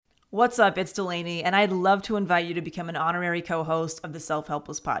What's up? It's Delaney, and I'd love to invite you to become an honorary co-host of the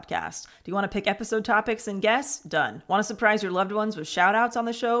Self-Helpless podcast. Do you want to pick episode topics and guests? Done. Want to surprise your loved ones with shout-outs on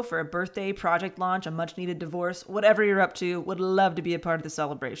the show for a birthday, project launch, a much-needed divorce? Whatever you're up to, would love to be a part of the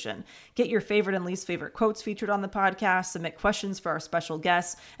celebration. Get your favorite and least favorite quotes featured on the podcast, submit questions for our special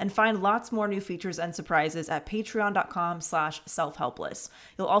guests, and find lots more new features and surprises at patreon.com/selfhelpless.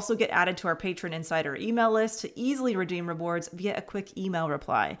 You'll also get added to our Patron Insider email list to easily redeem rewards via a quick email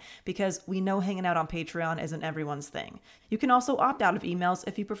reply, because we know hanging out on Patreon isn't everyone's thing. You can also opt out of emails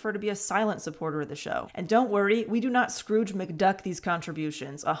if you prefer to be a silent supporter of the show. And don't worry, we do not Scrooge McDuck these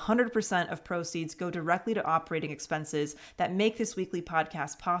contributions. 100% of proceeds go directly to operating expenses that make this weekly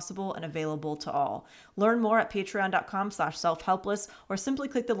podcast possible and available to all. Learn more at patreon.com/selfhelpless or simply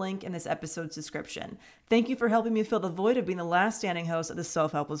click the link in this episode's description. Thank you for helping me fill the void of being the last standing host of the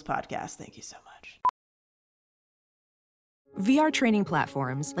Self-Helpless podcast. Thank you so much. VR training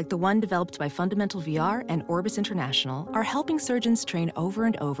platforms, like the one developed by Fundamental VR and Orbis International, are helping surgeons train over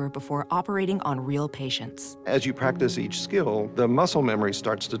and over before operating on real patients. As you practice each skill, the muscle memory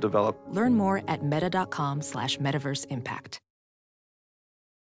starts to develop. Learn more at meta.com/metaverseimpact.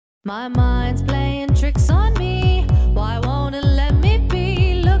 My mind's playing tricks on me. Why won't it let me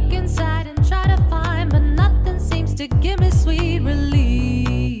be? Look inside and try to find, but nothing seems to give me sweet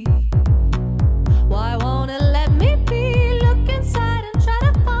relief. Why won't it let me be? Look inside and try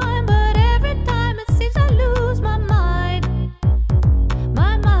to find, but every time it seems I lose my mind.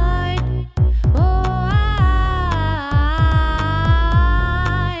 My mind. Oh,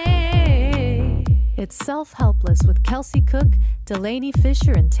 It's Self-Helpless with Kelsey Cook, Delaney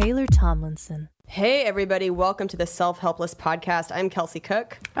Fisher, and Taylor Tomlinson. Hey, everybody. Welcome to the Self-Helpless podcast. I'm Kelsey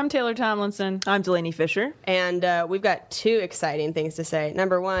Cook. I'm Taylor Tomlinson. I'm Delaney Fisher. And we've got two exciting things to say.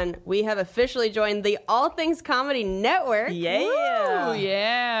 Number one, we have officially joined the All Things Comedy Network. Yeah. Woo,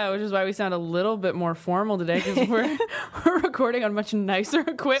 yeah, which is why we sound a little bit more formal today, because we're recording on much nicer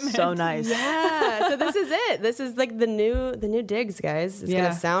equipment. So nice. Yeah. So this is it. This is like the new digs, guys. It's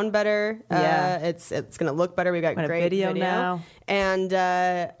gonna sound better. It's gonna look better. We've got great video now. And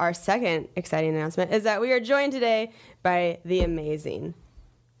our second exciting announcement is that we are joined today by the amazing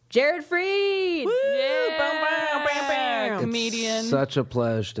Jared Freid. Woo! Yeah. Bam, bam, bam, bam. Comedian. It's such a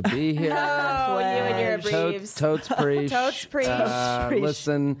pleasure to be here. You and your breves. Totes preach. Totes preach.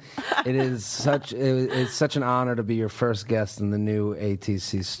 Listen, it's such an honor to be your first guest in the new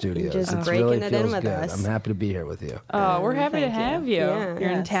ATC studios. Just it breaking really it feels in with good. us. I'm happy to be here with you. Oh, we're happy to have you. Yeah, You're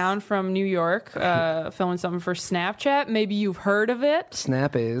in town from New York, filming something for Snapchat. Maybe you've heard of it.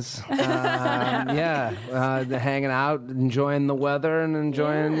 Snappies. Hanging out, enjoying the weather, and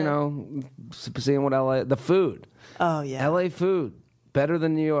enjoying, seeing what the food. Oh, yeah. LA food, better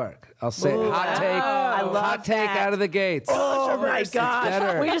than New York. I'll say hot take. I love hot take that. out of the gates. Oh my gosh.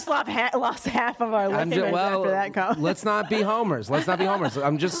 Better. We just lost half of our listeners after that comment. Let's not be homers.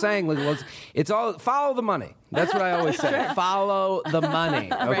 I'm just saying, it's all follow the money. That's what I always say. Follow the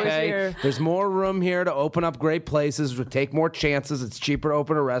money. Okay. There's more room here to open up great places, to take more chances. It's cheaper to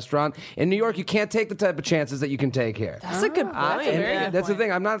open a restaurant. In New York, you can't take the type of chances that you can take here. That's a good point. That's the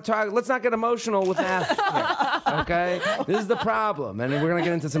thing. I'm not talking. Let's not get emotional with math here, okay? This is the problem, and we're gonna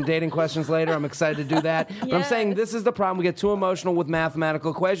get into some dating questions later. I'm excited to do that. But I'm saying this is the problem. We get too emotional with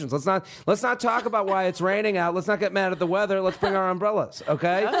mathematical equations. Let's not talk about why it's raining out. Let's not get mad at the weather. Let's bring our umbrellas,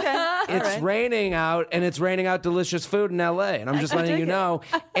 okay? It's raining out, and it's raining out delicious food in LA, and I'm just letting you know.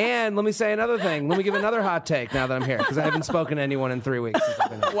 And let me say another thing. Let me give another hot take now that I'm here, because I haven't spoken to anyone in 3 weeks since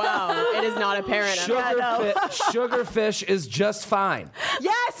I've been here. Wow, it is not apparent. Sugarfish is just fine.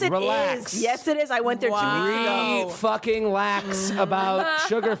 Yes, it is. Yes, it is. I went there 2 weeks ago. Fucking lax about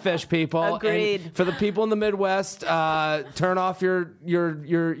sugarfish, people. Agreed. And for the people in the Midwest, turn off your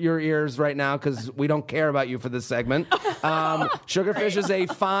ears right now, because we don't care about you for this segment. Sugarfish is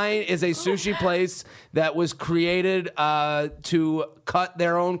a sushi place that was created to cut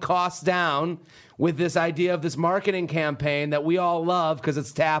their own costs down, with this idea of this marketing campaign that we all love because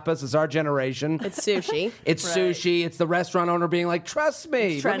it's tapas, it's our generation. It's sushi. It's sushi. It's the restaurant owner being like, trust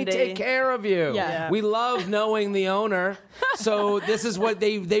me, let me take care of you. Yeah. We love knowing the owner. So this is what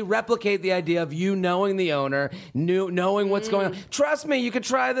they replicate the idea of you knowing the owner, knowing what's going on. Trust me, you can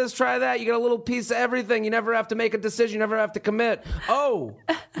try this, try that. You get a little piece of everything. You never have to make a decision. You never have to commit. Oh,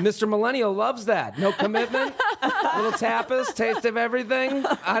 Mr. Millennial loves that. No commitment. Little tapas, taste of everything.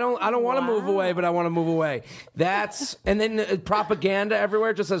 I don't want to move away, but I want to move away. And then propaganda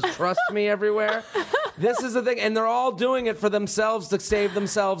everywhere just says trust me everywhere. This is the thing, and they're all doing it for themselves to save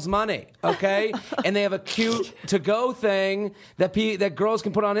themselves money, okay? And they have a cute to-go thing that girls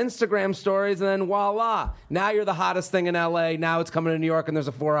can put on Instagram stories, and then voila, now you're the hottest thing in LA. Now it's coming to New York, and there's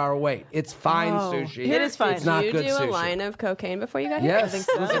a 4-hour wait. It's fine sushi. It is fine. It's not good sushi. Did you do a line of cocaine before you got here? Yes. I think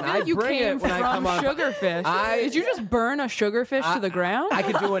so. Listen, I you bring came it when I come from on. sugarfish. Did you just burn a sugarfish to the ground? I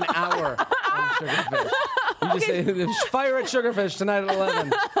could do an hour on sugarfish. You just say, fire at sugarfish tonight at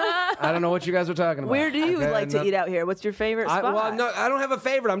 11. I don't know what you guys are talking about. Where do you like to eat out here? What's your favorite spot? Well, no, I don't have a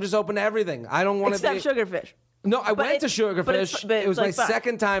favorite. I'm just open to everything. I don't want to be... Except sugarfish. No, I went to Sugarfish. But it was like my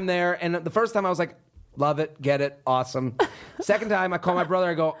second time there, and the first time I was like, love it, get it, awesome. Second time, I call my brother.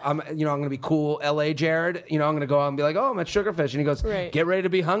 I go, I'm going to be cool, L.A. Jared. I'm going to go out and be like, oh, I'm at Sugarfish, and he goes, get ready to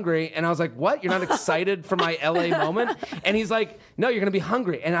be hungry. And I was like, what? You're not excited for my L.A. moment? And he's like, no, you're going to be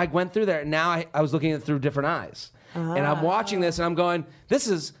hungry. And I went through there, and now I was looking at it through different eyes, and I'm watching this, and I'm going, this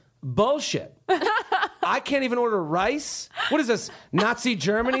is bullshit. I can't even order rice. What is this, Nazi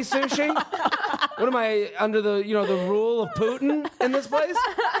Germany sushi? What am I, under the the rule of Putin in this place?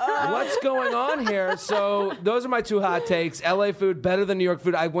 What's going on here? So those are my two hot takes. LA food better than New York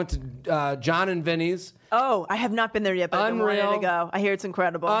food. I went to John and Vinny's. Oh, I have not been there yet, but I've been wanting to go. I hear it's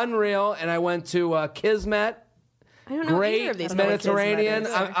incredible. Unreal. And I went to Kismet. I don't know Great either of these Mediterranean.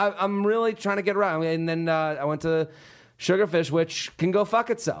 I'm really trying to get around. And then I went to Sugarfish, which can go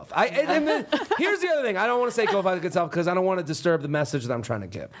fuck itself. And then, here's the other thing. I don't want to say go fuck itself because I don't want to disturb the message that I'm trying to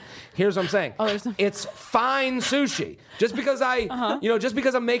give. Here's what I'm saying. It's fine sushi. Just because just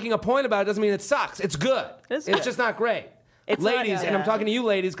because I'm making a point about it doesn't mean it sucks. It's good. It's just not great. It's ladies, and I'm talking to you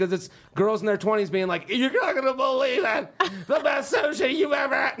ladies because it's girls in their 20s being like, you're not going to believe it. The best sushi you've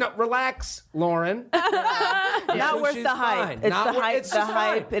ever had. No, relax, Lauren. Not worth the hype. It's the hype. It's the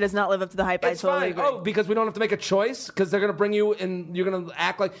hype. It does not live up to the hype. It's I totally fine. agree. Oh, because we don't have to make a choice because they're going to bring you and you're going to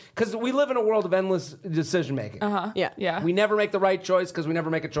act like, because we live in a world of endless decision making. Yeah. We never make the right choice because we never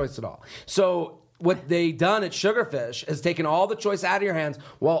make a choice at all. So what they done at Sugarfish is taken all the choice out of your hands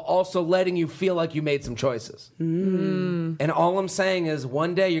while also letting you feel like you made some choices. And all I'm saying is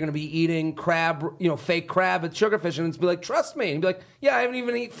one day you're going to be eating crab, fake crab at Sugarfish, and it's be like, trust me. And you'd be like, yeah, I haven't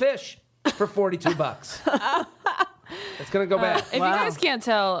even eaten fish for $42. It's going to go bad. If you guys can't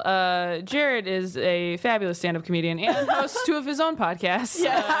tell, Jared is a fabulous stand-up comedian and hosts two of his own podcasts.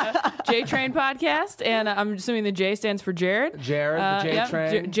 J Train Podcast, and I'm assuming the J stands for Jared. Jared, the J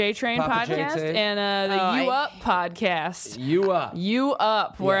Train. J Train Papa Podcast, JT. and the You Up Podcast. You Up. You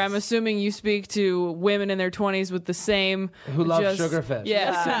Up, where Yes. I'm assuming you speak to women in their 20s with the same... Who love Sugarfish.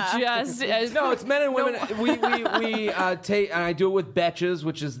 Yes, No, it's men and women. We take, and I do it with Betches,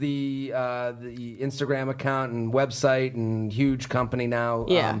 which is the Instagram account and website and huge company now.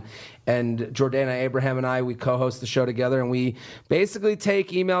 And Jordana Abraham and I, we co-host the show together, and we basically take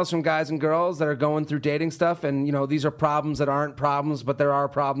emails from guys and girls that are going through dating stuff, and these are problems that aren't problems, but there are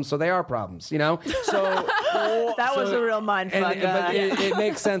problems, so they are problems. So that was a real mindfuck. But it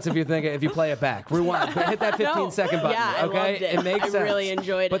makes sense if you play it back. Rewind. Hit that 15-second button. Yeah, I okay, loved it. It makes sense. I really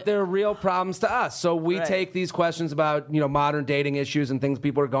enjoyed it. But they're real problems to us. So we take these questions about modern dating issues and things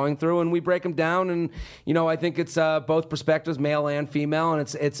people are going through, and we break them down. And I think it's both perspectives, male and female,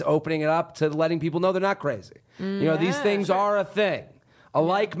 and it's opening it up to letting people know they're not crazy. These things are a thing. A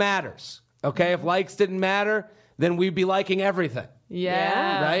like matters. Okay, if likes didn't matter, then we'd be liking everything.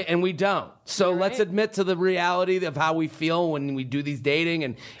 Yeah. Right? And we don't. So let's admit to the reality of how we feel when we do these dating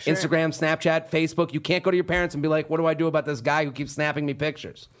and Instagram, Snapchat, Facebook. You can't go to your parents and be like, what do I do about this guy who keeps snapping me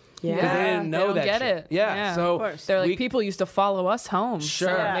pictures? Because they didn't know they don't that get shit. it. Yeah. So of course. They're like, people used to follow us home. Sure.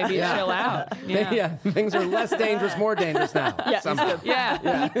 So maybe chill out. Things are less dangerous, more dangerous now. Somehow.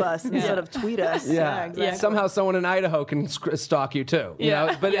 Beep us instead of tweet us. Exactly. Somehow someone in Idaho can stalk you too.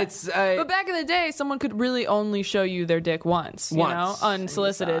 But it's. But back in the day, someone could really only show you their dick once.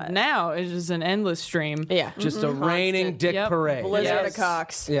 Unsolicited. Now it's just an endless stream. Yeah. Just a raining dick parade. Blizzard of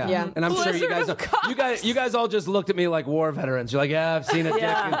cocks. Yeah. And I'm sure you guys all just looked at me like war veterans. You're like, I've seen a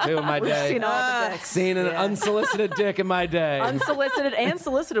dick in my day. We've seen all the dicks. Seen an unsolicited dick in my day. Unsolicited and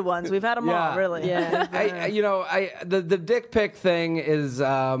solicited ones. We've had them all, really. The dick pic thing is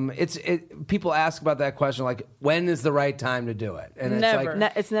people ask about that question like, when is the right time to do it? And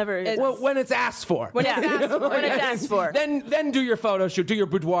it's never. When it's asked for. When it's asked for. Then do your photo shoot. Do your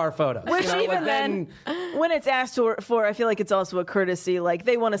boudoir photos. Which then, when it's asked for, I feel like it's also a courtesy. Like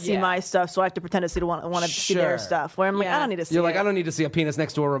they want to see my stuff, so I have to pretend to want to see their stuff. Where I'm like, I don't need to see. You're like, I don't need to see a penis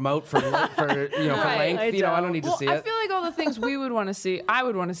next to a remote for length. I don't need to see it. I feel like all the things we would want to see, I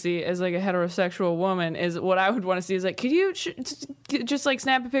would want to see as like a heterosexual woman, is what I would want to see is like, could you just like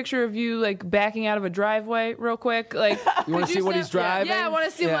snap a picture of you like backing out of a driveway real quick? Like, you want to see what he's driving? Yeah, I want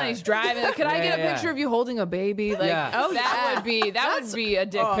to see when he's driving. Like, could I get a picture of you holding a baby? Like, that would be a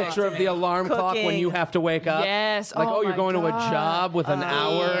dick pic. Picture of the alarm clock when you have to wake up. Yes. Like, you're going to a job with an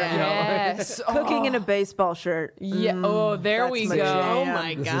hour. Yes. Cooking in a baseball shirt. Yeah. Oh, there we go. Oh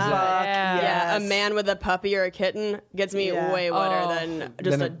my God. Yeah. A man with a puppy or a kitten gets me way wetter than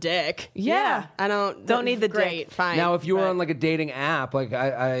just a dick. Yeah. I don't need the great. dick. Fine. Now, if you were on like a dating app, like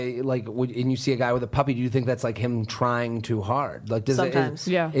and you see a guy with a puppy, do you think that's like him trying too hard? Like, does sometimes?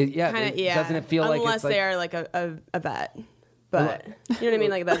 Doesn't it feel like unless it's like, they are like a vet? But you know what I mean?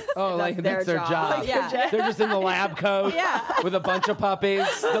 Like that's that's their job. Yeah. They're just in the lab coat with a bunch of puppies,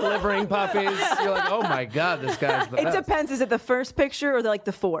 delivering puppies. You're like, oh my God, this guy's the best. It depends. Is it the first picture or like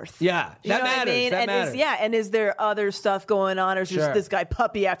the fourth? Yeah, that matters. That matters. And is there other stuff going on, or is just this guy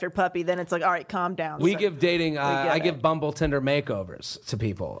puppy after puppy? Then it's like, all right, calm down. We give dating, I give Bumble Tinder makeovers to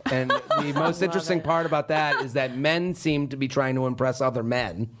people. And the most interesting part about that is that men seem to be trying to impress other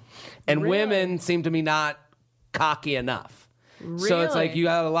men, and women seem to be not cocky enough. Really? So it's like you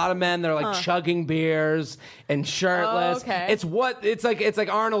got a lot of men that are like chugging beers and shirtless. Oh, okay. It's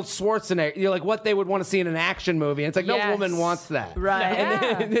like Arnold Schwarzenegger. You're like what they would want to see in an action movie. And it's like no woman wants that. Right.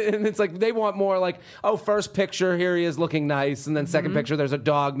 And it's like they want more like, first picture, here he is looking nice, and then second picture, there's a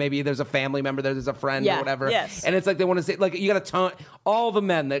dog, maybe there's a family member, there's a friend or whatever. Yes. And it's like they want to say, like, you got to tone all the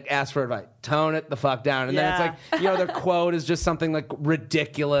men that ask for advice, tone it the fuck down. And then it's like, their quote is just something like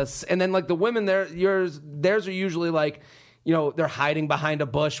ridiculous. And then like the women theirs are usually like, they're hiding behind a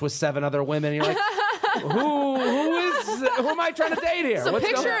bush with 7 other women. And you're like, who am I trying to date here? So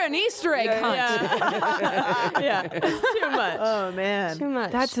picture an Easter egg hunt. Yeah. Too much. Oh man, Too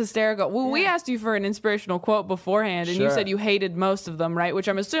much. That's hysterical. Well, we asked you for an inspirational quote beforehand, and you said you hated most of them, right? Which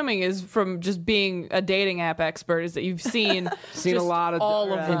I'm assuming is from just being a dating app expert, is that you've seen a lot of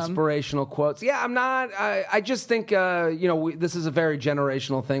all of them. Inspirational quotes. Yeah, I'm not. I just think this is a very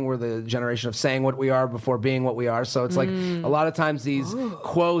generational thing. We're the generation of saying what we are before being what we are. So it's like a lot of times these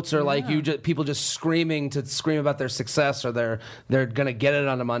quotes are like people just scream about their success, or they're gonna get it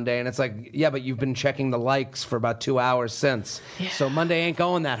on a Monday, and it's like, but you've been checking the likes for about 2 hours since, so Monday ain't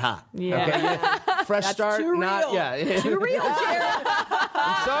going that hot. Fresh start, too not real. Too real, Jared.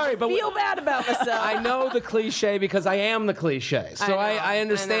 I'm sorry, but feel bad about myself. I know the cliche because I am the cliche, so I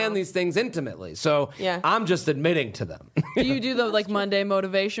understand these things intimately. So I'm just admitting to them. Do you do the like Monday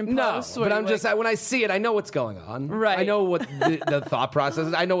motivation posts? No, but I'm just when I see it, I know what's going on. Right. I know what the thought process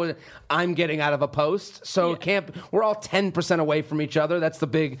is. I know what I'm getting out of a post. So we're all 10% away from each other. That's the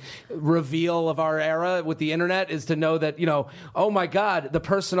big reveal of our era with the internet, is to know that, oh my God, the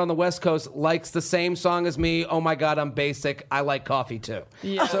person on the West Coast likes the same song as me. Oh my God, I'm basic. I like coffee too.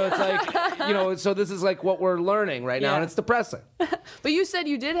 Yeah. So it's like, so this is like what we're learning right now, and it's depressing. But you said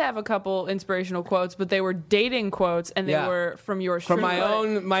you did have a couple inspirational quotes, but they were dating quotes, and they were from your from my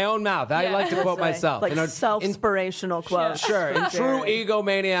own mouth. I like to quote myself, like self-inspirational quotes. Sure, in true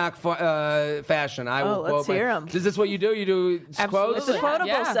egomaniac fashion, I will quote. Let's hear them. Is this what you do? You do quotes? It's a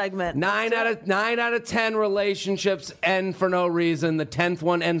quotable segment. 9 out of 10 relationships end for no reason. The 10th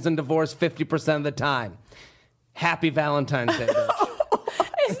one ends in divorce 50% of the time. Happy Valentine's Day. Is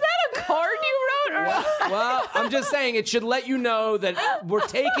that a card you wrote? Well, I'm just saying it should let you know that we're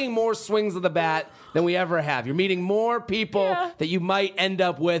taking more swings of the bat than we ever have. You're meeting more people that you might end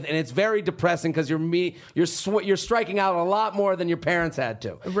up with, and it's very depressing because you're striking out a lot more than your parents had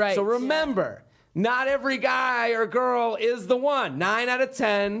to. Right. So remember, not every guy or girl is the one. 9 out of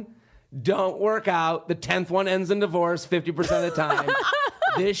 10 don't work out. The 10th one ends in divorce 50% of the time.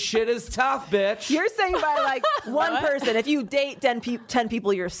 This shit is tough, bitch. You're saying by like one person, if you date 10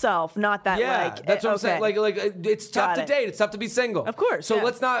 people yourself, not that that's what I'm saying. Like it's tough to date. It's tough to be single. Of course. So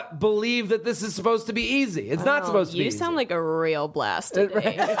let's not believe that this is supposed to be easy. It's not supposed to be easy. You sound like a real blast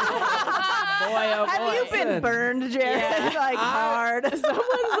today. Have you been burned, Jared? Like hard.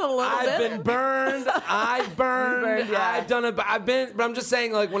 I've been burned. I've burned. I've done it. But I'm just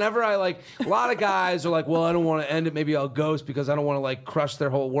saying, like, whenever I like, a lot of guys are like, well, I don't want to end it. Maybe I'll ghost because I don't want to like crush their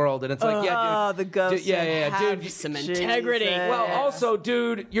whole world. And it's like, dude, the ghost. Dude, Have some integrity. Well, also,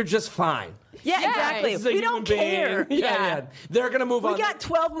 dude, you're just fine. Yeah, exactly. This is a We human don't care. being. Yeah. They're going to move on. We got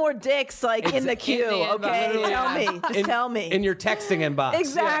 12 more dicks in the queue, okay? Yeah. Tell me. Just tell me. In your texting inbox.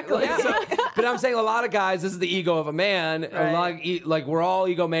 Exactly. Yeah. But I'm saying a lot of guys, this is the ego of a man. Right. A lot, like we're all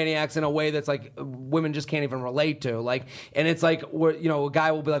egomaniacs in a way that's like women just can't even relate to. Like, and it's like, a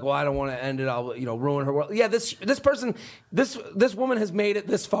guy will be like, well, I don't want to end it. I'll, ruin her world. Yeah, this person, this woman has made it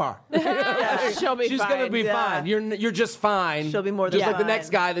this far. She'll be She's fine. going to be fine. You're just fine. She'll be more than just like the fine. next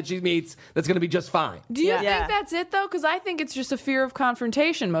guy that she meets that's going to be just fine. Do you think that's it though? Because I think it's just a fear of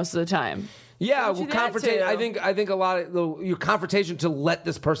confrontation most of the time. Yeah, Don't you confrontation. think? I think a lot of your confrontation to let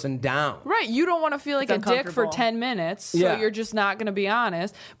this person down. Right, you don't want to feel like It's a dick for uncomfortable. 10 minutes, so Yeah. you're just not going to be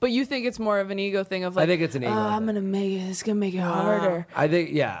honest. But you think it's more of an ego thing of like, I think it's an ego I'm thing. going to make it. It's going to make it harder. I think,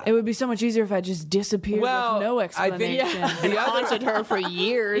 yeah. It would be so much easier if I just disappeared Well, with no I explanation. think the other, Haunted her for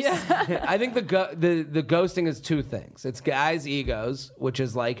years. I think the ghosting is two things. It's guys' egos, which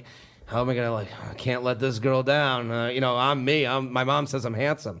is like, how am I gonna I can't let this girl down. I'm me. My mom says I'm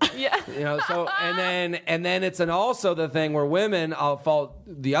handsome. Yeah. So and then it's also the thing where women, I'll fault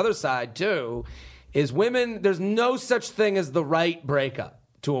the other side too, is women. There's no such thing as the right breakup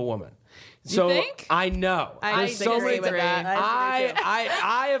to a woman. So think? I know. I There's so disagree many with that.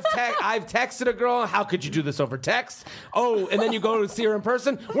 I've texted a girl. How could you do this over text? Oh, and then you go to see her in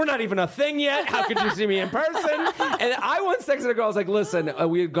person. We're not even a thing yet. How could you see me in person? And I once texted a girl. I was like, listen,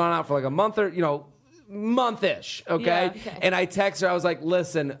 we had gone out for like a month or month-ish, okay? Yeah, okay. And I texted her. I was like,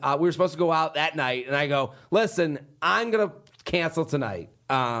 listen, we were supposed to go out that night, and I go, listen, I'm gonna cancel tonight.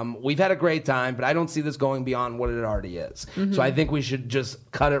 We've had a great time, but I don't see this going beyond what it already is. Mm-hmm. So I think we should just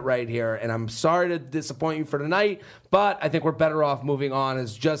cut it right here. And I'm sorry to disappoint you for tonight, but I think we're better off moving on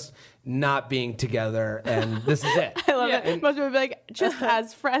as just not being together. And this is it. I love it. Most people would be like, just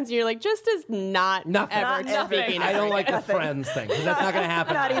as friends. And you're like, just as not Nothing. ever Nothing. speaking. I don't ever like again. the friends thing because that's not going to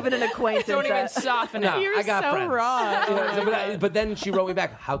happen. Not even an acquaintance. Don't even that- soften No, it. You're I got so friends. wrong. But then she wrote me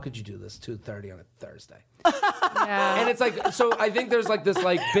back, how could you do this 2:30 on a Thursday? Yeah. And it's like, so I think there's like this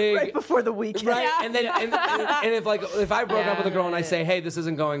like big... right before the weekend. Right, and then and if I broke up with a girl and I say, hey, this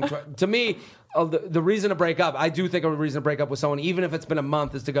isn't going to me, the reason to break up, I do think a reason to break up with someone, even if it's been a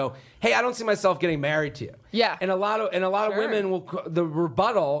month, is to go, hey, I don't see myself getting married to you. Yeah. And a lot of women will, the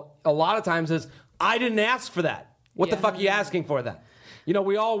rebuttal a lot of times is, I didn't ask for that. What the fuck are you asking for then?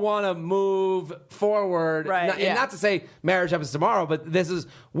 We all want to move forward. Right, And not to say marriage happens tomorrow, but this is,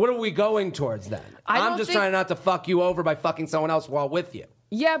 what are we going towards then? I'm don't just think- trying not to fuck you over by fucking someone else while with you.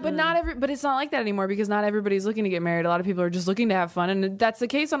 Yeah, but but it's not like that anymore because not everybody's looking to get married. A lot of people are just looking to have fun, and that's the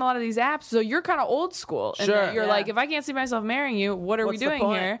case on a lot of these apps. So you're kind of old school. And Sure. you're like, if I can't see myself marrying you, what are What's we the doing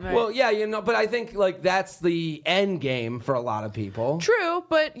point? here? Right. Well, yeah, but I think like that's the end game for a lot of people. True,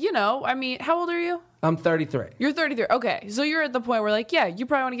 but I mean, how old are you? I'm 33. You're 33. Okay, so you're at the point where like, yeah, you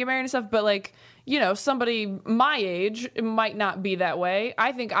probably want to get married and stuff, but like, somebody my age might not be that way.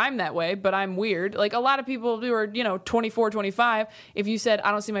 I think I'm that way, but I'm weird. Like a lot of people who are, 24, 25, if you said,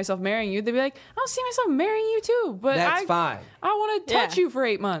 I don't see myself marrying you, they'd be like, I don't see myself marrying you too. But That's fine. I want to touch you for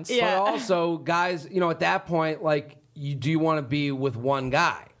 8 months. Yeah. But also, guys, at that point, like, do you want to be with one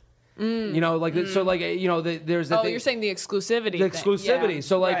guy? There's that Oh, thing- you're saying the exclusivity. the thing. exclusivity. Yeah.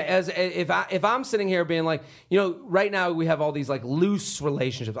 So like Right. if I'm sitting here being like, right now we have all these like loose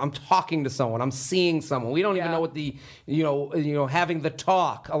relationships. I'm talking to someone, I'm seeing someone. We don't even Yeah. know what the having the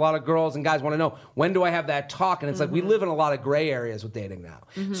talk. A lot of girls and guys want to know, when do I have that talk? And it's like we live in a lot of gray areas with dating now.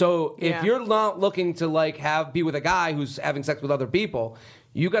 So if you're not looking to like be with a guy who's having sex with other people,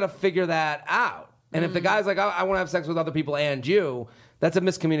 you got to figure that out. And if the guy's like, I want to have sex with other people and you, that's a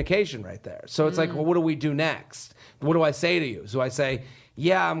miscommunication right there. So it's like, well, what do we do next? What do I say to you? So I say,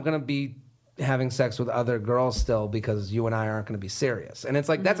 yeah, I'm going to be having sex with other girls still because you and I aren't going to be serious. And it's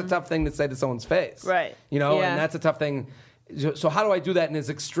like, that's a tough thing to say to someone's face. Right. Yeah. And that's a tough thing. So how do I do that in as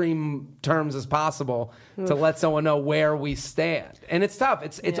extreme terms as possible to let someone know where we stand? And it's tough.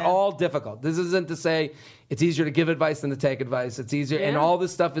 It's all difficult. This isn't to say it's easier to give advice than to take advice. It's easier. And all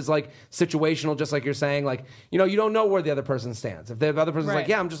this stuff is like situational, just like you're saying. Like, you don't know where the other person stands. If the other person's like,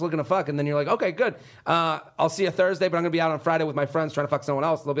 yeah, I'm just looking to fuck. And then you're like, okay, good. I'll see you Thursday, but I'm going to be out on Friday with my friends trying to fuck someone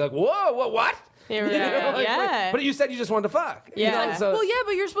else. They'll be like, whoa, what? Yeah. But you said you just wanted to fuck. Yeah. Well, yeah,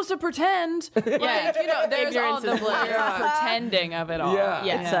 but you're supposed to pretend. There's all Ignorance the is bliss. pretending of it all.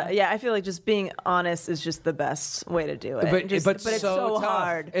 Yeah. I feel like just being honest is just the best way to do it. But it's so so tough.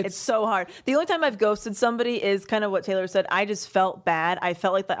 hard. It's It's so hard. The only time I've ghosted somebody is kind of what Taylor said. I just felt bad. I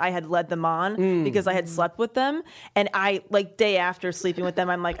felt like that I had led them on because I had slept with them, and I like day after sleeping with them,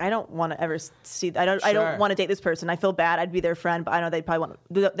 I'm like, I don't want to ever see. I don't want to date this person. I feel bad. I'd be their friend, but I know they probably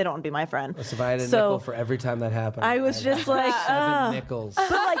they don't want to be my friend. So if I had a nickel for every time that happened, I was just like, 7 nickels. but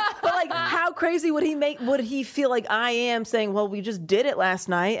like, how crazy would he feel like I am saying, well, we just did it last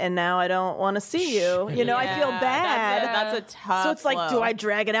night and now I don't want to see you. You know, I feel bad. That's a tough. So it's like, do I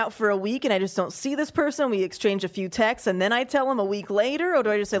drag it out for a week and I just don't see this person? We exchange a few texts and then I tell him a week later, or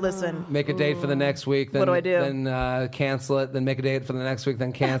do I just say, listen, make a date for the next week? Then, what do I do? Then cancel it. Then make a date for the next week.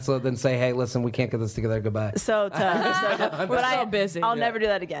 Then cancel it. Then say, hey, listen, we can't get this together. Goodbye. So tough. But I'm so busy. I'll never do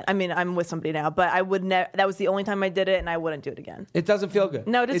that again. I mean, I'm with somebody now, but I would never. That was the only time I did it, and I wouldn't do it again. It doesn't feel good.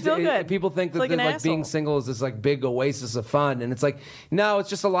 No, it doesn't feel good. People think that like being single is this like big oasis of fun, and it's like, no, it's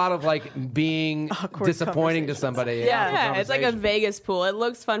just a lot of like being disappointing to somebody. Yeah, it's like a Vegas pool. It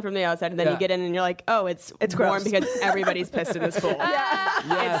looks fun from the outside, and then you get in and you're like, oh, it's warm because everybody's pissed in this pool.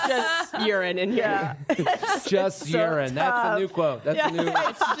 It's just urine in here. It's just urine. That's the new quote. That's the new.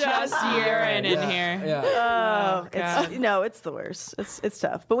 It's just urine in here. Yeah. It's the worst. It's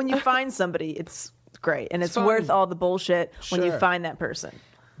tough. But when you find somebody, it's great, and it's worth all the bullshit when you find that person.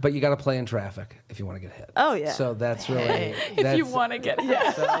 But you got to play in traffic if you want to get hit. Oh yeah. So that's really if you want to get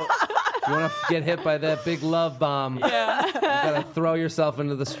hit. So if you want to get hit by that big love bomb, you got to throw yourself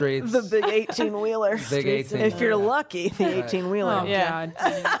into the streets. The big 18-wheeler. Big 18. If you're lucky, the 18-wheeler. Oh God.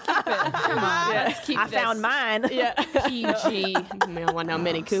 Keep it. Come on. Let's keep I found mine. Yeah. PG. We don't want no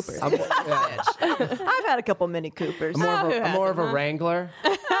Mini Coopers. I've had a couple Mini Coopers. I'm more of a Wrangler.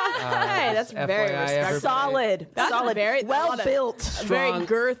 Hey, that's very respectful. Solid. Very well built. Very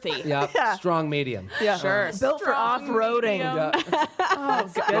girthy. Yep. Strong medium. Yeah. Sure. Built for off-roading.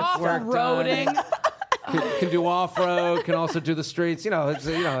 Off-roading. Can do off-road, can also do the streets. It works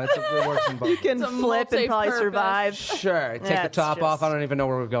in both. You can flip and probably survive. Sure. Take the top off. I don't even know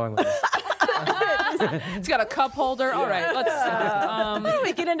where we're going with this. It's got a cup holder. All right, let's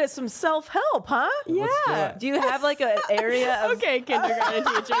we get into some self-help, huh? Yeah. Do you have like an area of kindergarten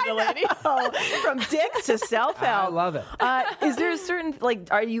teacher, the lady. From dicks to self-help? I love it. Is there a certain,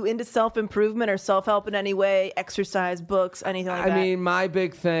 are you into self-improvement or self-help in any way? Exercise, books, anything like that? I mean, my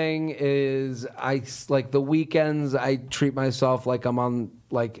big thing is the weekends I treat myself like I'm on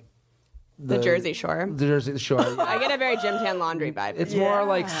the Jersey Shore. The Jersey Shore. Yeah. I get a very gym tan laundry vibe. It's more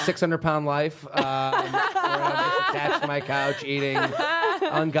like 600-pound life, where I'm just attached to my couch eating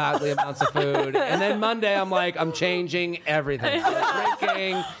ungodly amounts of food. And then Monday, I'm changing everything.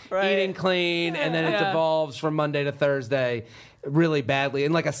 Drinking, eating clean, and then it devolves from Monday to Thursday really badly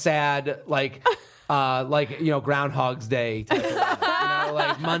in like a sad, Groundhog's Day type of way.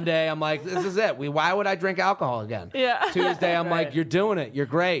 Monday, I'm like, this is it. Why would I drink alcohol again? Yeah. Tuesday, I'm like, you're doing it. You're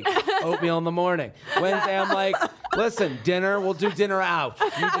great. Oatmeal in the morning. Wednesday, I'm like, listen, we'll do dinner out.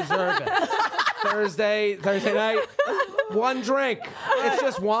 You deserve it. Thursday night, one drink. It's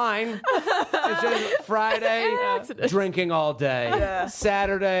just wine. It's just Friday, drinking all day. Yeah.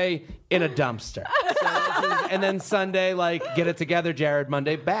 Saturday, in a dumpster. And then Sunday, get it together, Jared.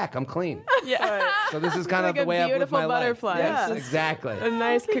 Monday, back. I'm clean. Yeah. So this is kind of the way I've lived my butterfly. life. Yes, exactly. A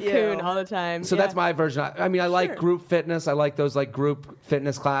nice cocoon all the time. So that's my version. I mean, I like group fitness. I like those group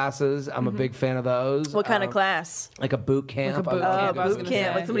fitness classes. I'm a big fan of those. What kind of class? Like a boot camp. Boot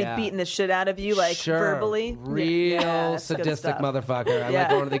camp. Like somebody beating the shit out of you, verbally. Real sadistic motherfucker. I like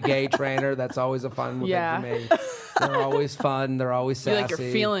going to the gay trainer. That's always a fun thing for me. They're always fun. They're always sassy. You like your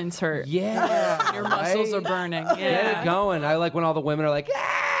feelings hurt. Yeah. Your muscles are burning. Yeah. Get it going. I like when all the women are like,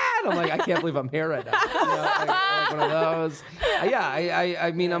 and I'm like, I can't believe I'm here right now. Like one of those.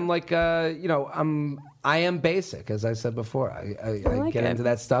 I mean, I'm like, I am basic, as I said before. I get into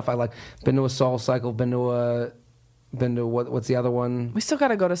that stuff. Been to a Soul Cycle, been to what's the other one? We still got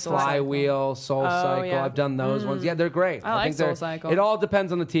to go to Soul Flywheel, Soul Cycle. Yeah. I've done those ones. Yeah, they're great. I like Soul Cycle. It all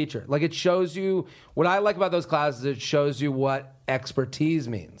depends on the teacher. It shows you, what I like about those classes, it shows you what expertise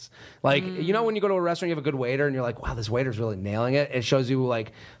means. When you go to a restaurant, you have a good waiter, and you're like, wow, this waiter's really nailing it. It shows you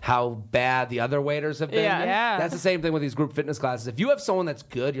how bad the other waiters have been. Yeah. That's the same thing with these group fitness classes. If you have someone that's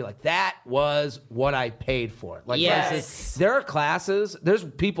good, you're like, that was what I paid for. Yes. There are classes, there's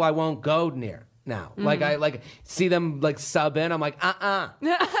people I won't go near now. I see them sub in. I'm like, I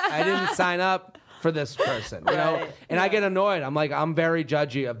didn't sign up for this person, you know? And I get annoyed. I'm very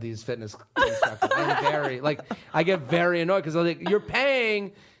judgy of these fitness instructors. I get very annoyed because you're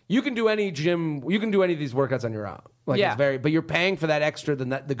paying, you can do any gym, you can do any of these workouts on your own. It's but you're paying for that extra,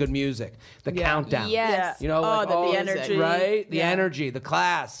 the good music, the countdown. Yes. You know, the energy. Right? The energy, the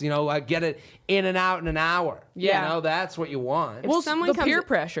class, I get it in and out in an hour. Yeah. That's what you want. Well, the peer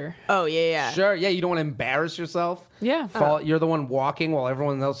pressure. Oh, yeah. Sure, yeah, you don't want to embarrass yourself. Yeah. You're the one walking while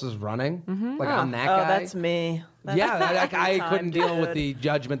everyone else is running. I'm that guy. Oh, that's me. I couldn't deal with the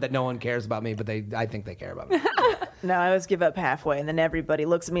judgment that no one cares about me, but I think they care about me. No, I always give up halfway, and then everybody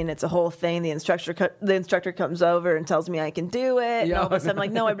looks at me, and it's a whole thing. The instructor comes over and tells me I can do it. And all of a sudden, I'm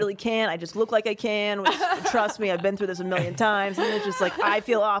like, no, I really can't. I just look like I can. Trust me, I've been through this a million times. And it's just like, I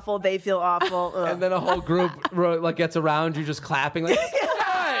feel awful, they feel awful. Ugh. And then a whole group like gets around you just clapping like,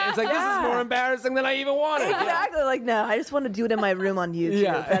 it's like, this is more embarrassing than I even wanted. Exactly. Like, no, I just want to do it in my room on YouTube.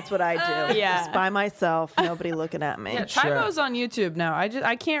 Yeah. That's what I do. Just by myself, nobody looking at me. Yeah, Typo's on YouTube now.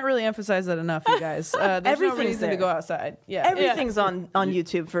 I can't really emphasize that enough, you guys. There's no reason to go outside. Yeah, everything's on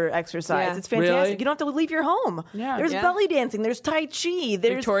YouTube for exercise. Yeah. It's fantastic. Really? You don't have to leave your home. Yeah. There's belly dancing. There's Tai Chi.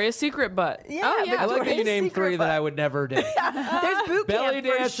 There's Victoria's Secret butt. I like that you named 3 that I would never do. There's boot Belly camp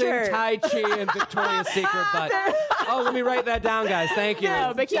dancing, for sure. Tai Chi, and Victoria's Secret butt. Oh, let me write that down, guys. Thank you.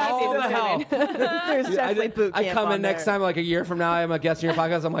 No, but All the help. There's definitely boot camp. I come on in next there. time, like a year from now, I'm a guest in your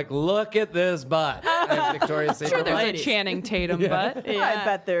podcast. I'm like, look at this butt. And Victoria's Secret Sure, there's butt. a Channing Tatum butt. I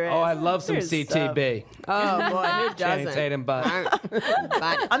bet there is. Oh, I love some CTB. Oh boy, who Channing doesn't? Tatum butt.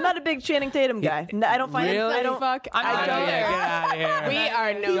 I'm not a big Channing Tatum guy. No, I don't find Really? I don't. Fuck, I I don't. don't. Get out of here. We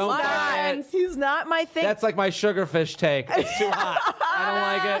are no Don't buy friends. He's not my thing. That's like my sugarfish take. It's too hot. I don't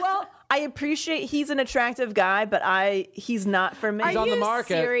like it. Well, I appreciate he's an attractive guy, but he's not for me. He's on the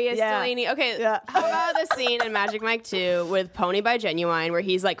market. Serious, Yeah. Delaney? Okay, Yeah. how about the scene in Magic Mike 2 with Pony by Genuine where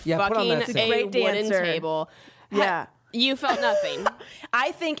he's like Yeah, put on fucking that scene. a Great wooden dancer. table? Yeah. You felt nothing.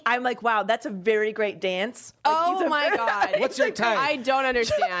 I think I'm like, wow, that's a very great dance. Like, Oh he's a my very- God. What's your type? I don't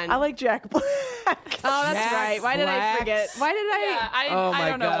understand. I like Jack Black. Oh, that's Jack right. Why did I Black. forget? Why did I? Oh I my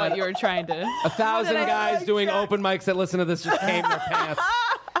don't know God. what you were trying to. 1,000 guys doing open mics that listen to this just came their pants.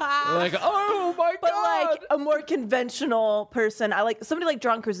 They're like, oh my But God. like a more conventional person, I like somebody like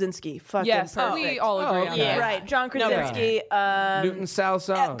John Krasinski. Fucking Yes, perfect. we all agree on okay. that. Right, John Krasinski, Newton South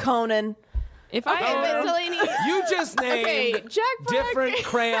Zone. Conan. If I Okay, but Delaney. You just named Okay, Jack Black. different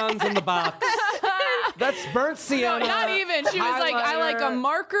crayons in the box. That's burnt sienna. not even. She was like, I like a highlighter.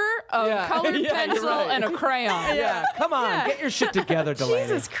 marker, a Yeah. colored Yeah, you're pencil, right. and a crayon. Yeah, come on, get your shit together, Delaney.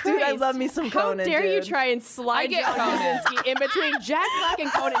 Jesus Christ. Dude, I love me some How Conan. dare you dude. try and slide I get John Conan. Krasinski in between Jack Black and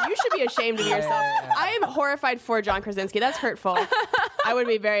Conan? You should be ashamed of yourself. I am horrified for John Krasinski. That's hurtful. I would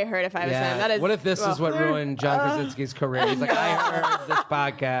be very hurt if I was him. That is. What if this is what ruined John Krasinski's career? He's like, I heard this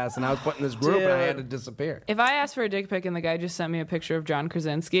podcast, and I was put in this group, and I had to disappear. If I asked for a dick pic and the guy just sent me a picture of John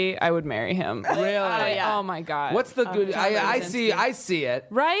Krasinski, I would marry him. Really? Oh my God. What's the good? John I see Krasinski. it.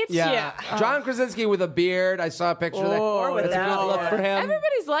 Right? Yeah. John Krasinski with a beard. I saw a picture of that. Or That's a without. good look for him.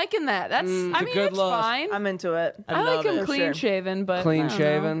 Everybody's liking that. That's. I a mean, good it's look. fine. I'm into it. I like him For clean sure. shaven, but Clean I don't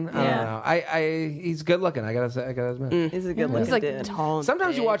shaven. know. I don't know. He's good looking. I gotta admit. He's a good looking He's like dude. tall. and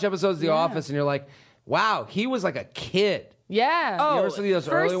Sometimes you big. watch episodes of The Office and you're like, wow, he was like a kid. Yeah. You ever see those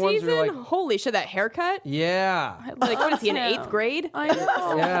First early ones where season, you're like, holy shit, that haircut! yeah. Like, what is he in Yeah. 8th grade? I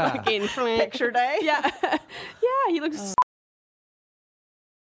know. Yeah. Fucking Picture day. Yeah, yeah, he looks.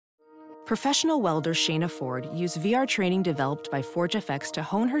 Professional welder Shayna Ford used VR training developed by ForgeFX to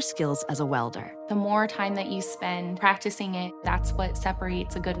hone her skills as a welder. The more time that you spend practicing it, that's what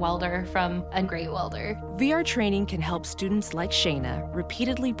separates a good welder from a great welder. VR training can help students like Shayna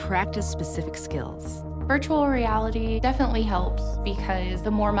repeatedly practice specific skills. Virtual reality definitely helps because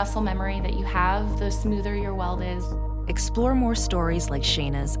the more muscle memory that you have, the smoother your weld is. Explore more stories like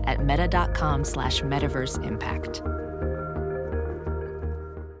Shayna's at meta.com/metaverseimpact.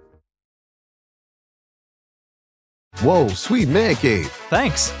 Whoa, sweet man cave.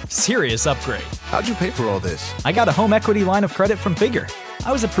 Thanks. Serious upgrade. How'd you pay for all this? I got a home equity line of credit from Figure.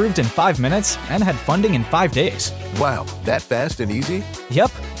 I was approved in 5 minutes and had funding in 5 days. Wow, that fast and easy?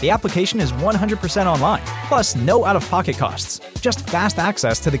 Yep, the application is 100% online, plus no out-of-pocket costs. Just fast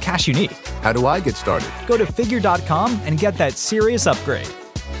access to the cash you need. How do I get started? Go to Figure.com and get that serious upgrade.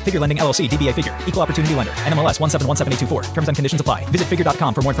 Figure Lending LLC, DBA Figure, Equal Opportunity Lender, NMLS 1717824. Terms and conditions apply. Visit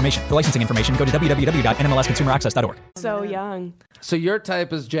Figure.com for more information. For licensing information, go to www.nmlsconsumeraccess.org. So young. So your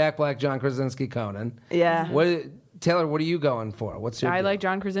type is Jack Black, John Krasinski, Conan. Yeah. Taylor, what are you going for? What's your I deal? like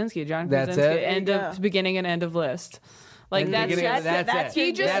John Krasinski. That's it? End of beginning and end of list. Like And that's beginning- just that's it.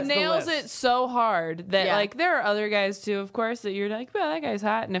 he just That's the nails list. it so hard that Yeah. like there are other guys too, of course, that you're like, well, that guy's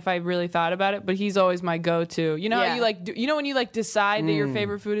hot. And if I really thought about it, but he's always my go-to. You know, how Yeah. you like, you know, when you like decide that your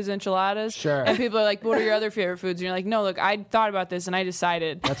favorite food is enchiladas, Sure. and people are like, what are your other favorite foods? And you're like, no, look, I thought about this and I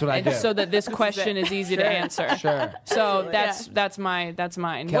decided. That's what I and do. So that this question is easy to answer. Sure. So that's mine.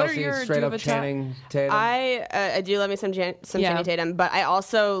 what Kelsey, are your straight do you up have a top- Channing Tatum. I do love me some Yeah. Channing Tatum, but I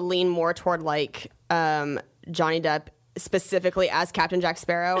also lean more toward like Johnny Depp specifically as Captain Jack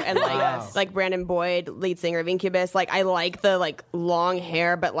Sparrow and like Brandon Boyd, lead singer of Incubus. Like I like the like long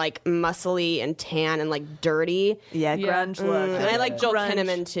hair but like muscly and tan and like dirty. Yeah, grunge look. And I like Joel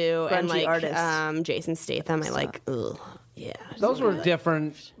Kinnaman too, and like artist. Jason Statham. I like. Yeah, those were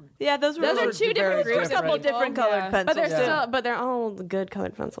different. Yeah, those are two different groups. A couple different colored pencils. But they're all good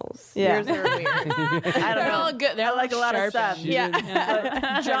colored pencils. Yeah. Yours are weird. I don't know. They're all good. They're like a lot of stuff.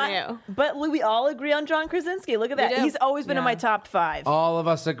 Yeah. John, but we all agree on John Krasinski. Look at that. He's always been in my top 5. All of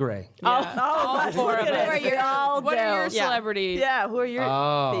us agree. All of us. Four of us. What are your Yeah. celebrities? Yeah, who are your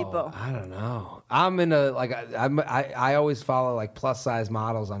people? I don't know. I'm into like I always follow like plus size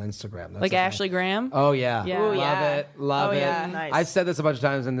models on Instagram. That's Like Ashley Graham? Oh yeah, Yeah. Ooh, love it. yeah. Nice. I've said this a bunch of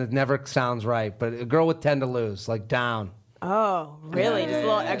times and it never sounds right, but a girl with 10 to lose, like down. Oh, really?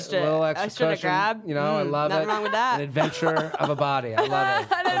 Just a little extra to cushion, grab. You know, I love nothing it. wrong with that. An adventure of a body. I love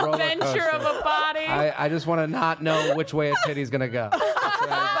it. An adventure of a body. I just want to not know which way a titty's gonna go.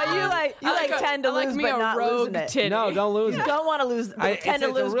 But you like 10 to I like lose, me but a not rogue losing it. titty. No, don't lose You it. don't want to lose 10 to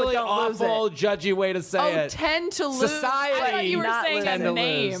lose, It's a really but don't lose awful, it. judgy way to say it. 10 to lose. Society, I thought you were not saying losing. a 10 to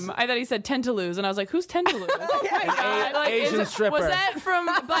name. lose. I thought he said 10 to lose, and I was like, who's 10 to lose? Oh my God. Like, Asian stripper. Was that from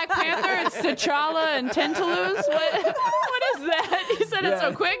Black Panther? It's T'Challa and 10 to lose? What is that? You said it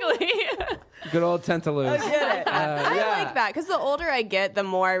so quickly. Good old 10 to lose. I get it. I like that because the older I get, the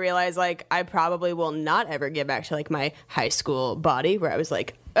more I realize like I probably will not ever get back to like my high school body where I was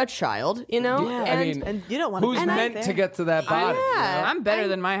like a child, you know? Yeah, And you don't want who's meant to get to that body? I'm better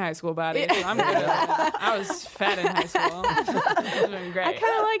than my high school body. So I'm good at it. I was fat in high school. It was doing great. I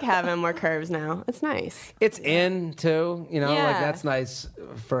kind of like having more curves now. It's nice. It's in too, you know, like Yeah. that's nice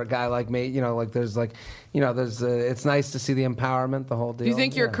for a guy like me. You know, like there's like, you know, there's it's nice to see the empowerment, the whole deal. Do you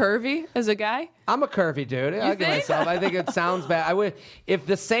think you're Yeah. curvy as a guy? I'm a curvy dude. I give think? myself. I think it sounds bad. I would, if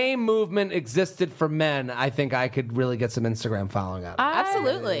the same movement existed for men, I think I could really get some Instagram following out of it.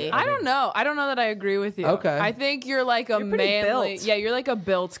 Absolutely. I don't know. I don't know that I agree with you. Okay. I think you're like a pretty manly. built. Yeah, you're like a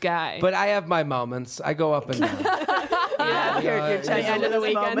built guy. But I have my moments. I go up and down. Your 10 to end of the lose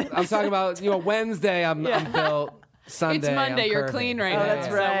weekend. moment. I'm talking about, you know, Wednesday I'm built. Sunday it's Monday. I'm You're curvy. clean right Oh, now. that's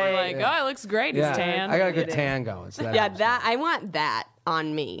So we're right. like, oh, it looks great. He's tan. I got a good tan going. So that Yeah, helps. that I want that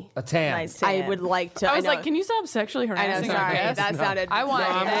on me. A tan. Nice tan. I would like to. I was know- like, can you stop sexually I know. harassing our Sorry, guests? that sounded. I want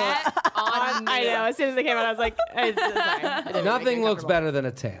that on me. I know. As soon as it came out, I was like, sorry. I didn't Nothing make it looks comfortable. better than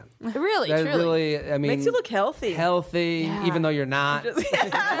a tan. Really, That truly. really, I mean, Makes you look healthy. healthy, even though you're not. Do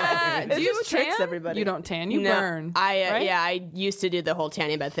you just tricks tan? everybody. You don't tan. You No, burn. I right? I used to do the whole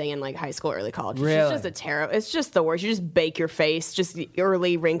tanning bed thing in like high school, early college. Really? It's just a terrible. It's just the worst. You just bake your face, just the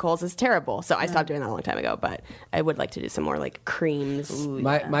early wrinkles. It's terrible. So I stopped doing that a long time ago. But I would like to do some more like creams.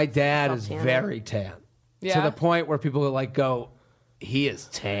 My dad is Self-tan. very tan. Yeah. To the point where people will like go, he is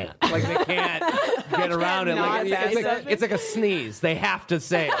tan. Like they can't get around it. Like, it's like a sneeze. They have to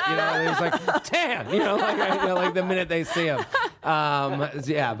say it. You know, it's like tan. You know, like the minute they see him.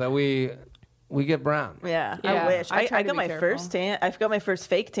 Yeah, but we get brown. Yeah, Yeah. I wish. I I try to got be my careful. first tan. I got my first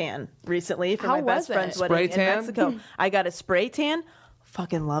fake tan recently for How my best was friend's it? wedding Spray in tan? Mexico. I got a spray tan.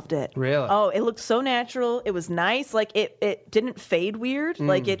 Fucking loved it. Really? Oh, it looked so natural. It was nice. Like it didn't fade weird.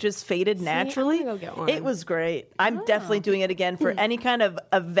 Like it just faded naturally. I'm gonna go get one. It was great. I'm definitely doing it again for any kind of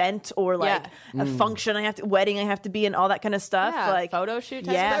event or like a function. Wedding I have to be in, all that kind of stuff. Yeah, like photo shoot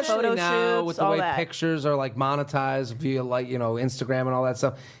type Yeah, stuff. Especially photo now shoots, with the all way that. pictures are like monetized via like, you know, Instagram and all that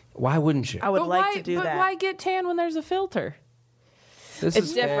stuff. Why wouldn't you? I would But like why, to do but that. why get tan when there's a filter? This It's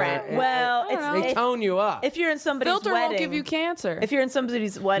is different. fair. Well, They it's tone you up. if you're in somebody's Filter wedding, won't give you cancer. If you're in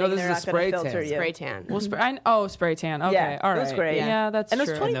somebody's wedding, this they're is not a going to spray filter tan. you. Spray tan. well, spray tan. Okay, Yeah, all right. it was great. Yeah, that's And it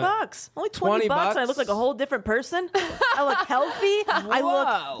true. was $20. Only 20 $20. I bucks? look like a whole different person. I look healthy. I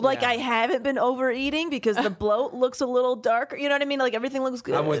look like I haven't been overeating because the bloat looks a little darker. You know what I mean? Like everything looks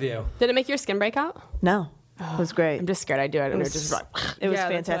good. I'm with you. Did it make your skin break out? No. It was great. I'm just scared I'd do it. And they're just like, It was Yeah,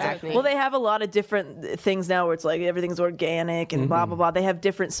 that's fantastic. acne. Well, they have a lot of different things now where it's like everything's organic and blah blah blah. They have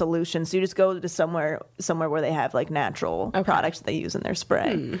different solutions. So you just go to somewhere where they have like natural products that they use in their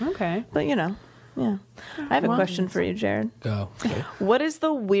spray. Okay. But you know, yeah. I have a question for you, Jared. Go. What is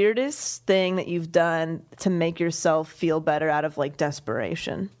the weirdest thing that you've done to make yourself feel better out of like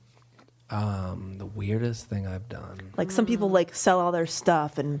desperation? The weirdest thing I've done. Like some people like sell all their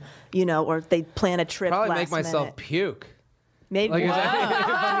stuff and you know, or they plan a trip. Probably last make myself minute. puke. Maybe Like, if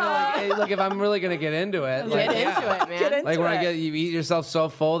I'm like, look, if I'm really gonna get into it, like, get yeah. into it, man. Get into Like when it. you eat yourself so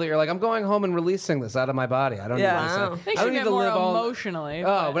full that you're like, I'm going home and releasing this out of my body. I don't Yeah. need this. Wow. They I should don't need get to more live all. emotionally.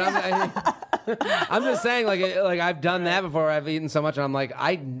 Oh, but I'm just saying, like I've done that before. I've eaten so much, and I'm like,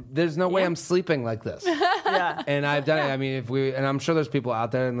 there's no way I'm sleeping like this. Yeah. And I've done it. I mean, and I'm sure there's people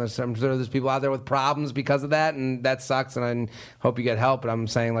out there, and I'm sure there's people out there with problems because of that, and that sucks, and I hope you get help, but I'm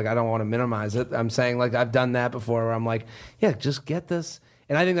saying, like, I don't want to minimize it. I'm saying, like, I've done that before where I'm like, yeah, just get this.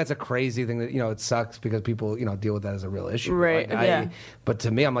 And I think that's a crazy thing that, it sucks because people, deal with that as a real issue. Right. But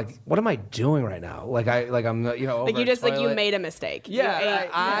to me, I'm like, what am I doing right now? I'm, over like you just, like you made a mistake. Yeah.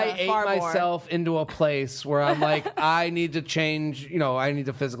 I ate myself into a place where I'm like, I need to change, I need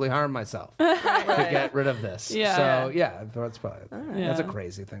to physically harm myself to get rid of this. Yeah. So, that's probably, that's a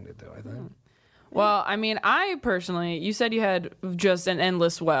crazy thing to do, I think. Well, I mean, I personally, you said you had just an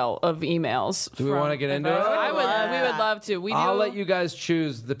endless well of emails. Do we want to get into it? We would love to. I'll let you guys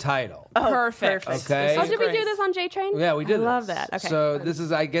choose the title. Oh, perfect. Okay. Did we do this on J-Train? Yeah, we did. I love that. Okay. So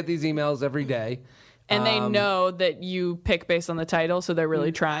I get these emails every day. And they know that you pick based on the title, so they're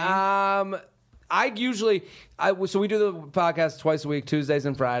really trying. So we do the podcast twice a week, Tuesdays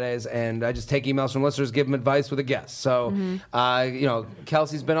and Fridays, and I just take emails from listeners, give them advice with a guest. So,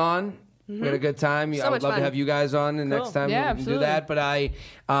 Kelsey's been on. We had a good time. I would love to have you guys on the next time we can do that. But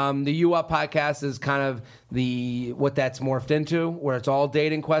the You Up podcast is kind of what that's morphed into, where it's all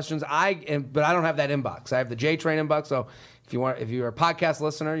dating questions. But I don't have that inbox. I have the J-Train inbox. So if you're a podcast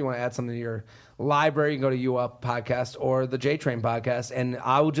listener, you want to add something to your library, you can go to You Up podcast or the J-Train podcast. And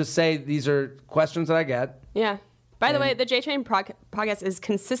I will just say these are questions that I get. Yeah. By the way, the J-Train podcast is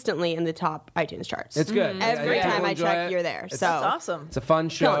consistently in the top iTunes charts. It's good. Every time I check, you're there. That's awesome. It's a fun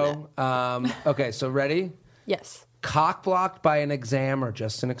show. Okay, so ready? Yes. Cock blocked by an exam or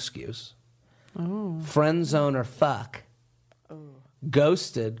just an excuse? Oh. Friend zone or fuck? Oh.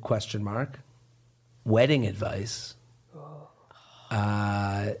 Ghosted, ? Wedding advice?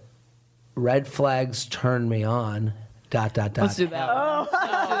 Oh. Red flags turn me on, ... Let's do that one. Let's do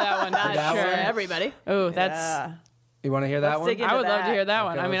that one. Not sure. Everybody. Oh, that's... You want to hear that one? I would love to hear that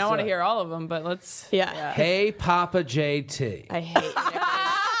one. I mean, I want to hear all of them, but let's... Yeah. Hey, Papa JT. I hate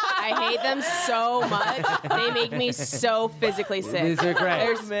I hate them so much. They make me so physically sick. These are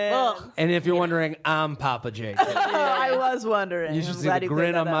great. And if you're wondering, I'm Papa JT. I was wondering. You should see the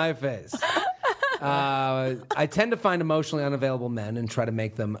grin on my face. I tend to find emotionally unavailable men and try to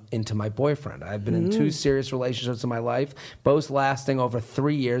make them into my boyfriend. I've been in 2 serious relationships in my life, both lasting over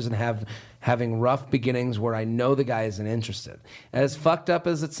 3 years and having rough beginnings where I know the guy isn't interested. As fucked up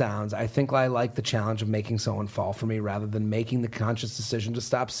as it sounds, I think I like the challenge of making someone fall for me rather than making the conscious decision to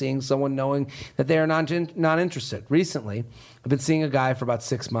stop seeing someone knowing that they are not interested. Recently, I've been seeing a guy for about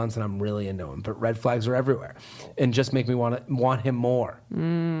 6 months and I'm really into him, but red flags are everywhere and just make me want him more.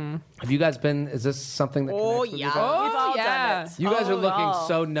 Have you guys is this something that connects with you guys? We've all done it. You guys are looking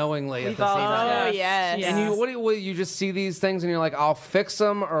so knowingly at this email. Oh, yes. And you just see these things and you're like, I'll fix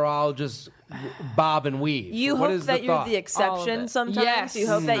them or I'll just bob and weave. You hope that you're the exception sometimes. Yes. You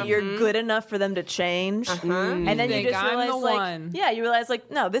hope that you're good enough for them to change. And then you just realize, you realize,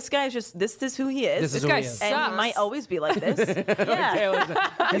 no, this guy is just, this is who he is. This guy sucks. And he might always be like this.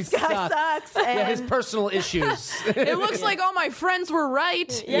 This guy sucks. And his personal issues. It looks like all my friends were right.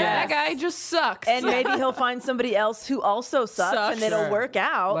 That guy just sucks. And maybe he'll find somebody else who also sucks. And it'll work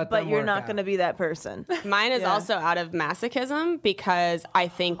out, but you're not going to be that person. Mine is also out of masochism because I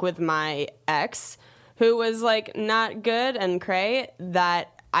think with my ex, who was like not good and cray,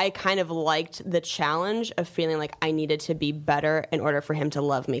 that I kind of liked the challenge of feeling like I needed to be better in order for him to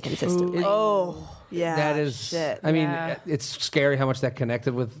love me consistently. Oh, yeah. That is, shit. I mean, it's scary how much that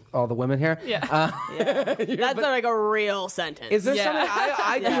connected with all the women here. That's like a real sentence. Is there something,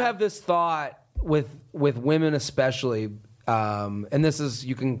 I do have this thought with women especially, and this is,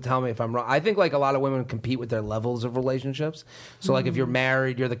 you can tell me if I'm wrong. I think like a lot of women compete with their levels of relationships. So like if you're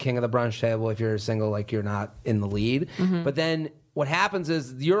married, you're the king of the brunch table. If you're single, like you're not in the lead. But then what happens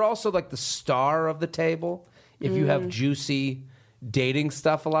is you're also like the star of the table if you have juicy dating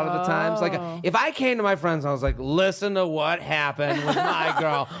stuff a lot of the times. Like if I came to my friends and I was like, listen to what happened with my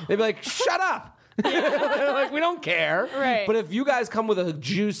girl, they'd be like, shut up. Like, we don't care. Right. But if you guys come with a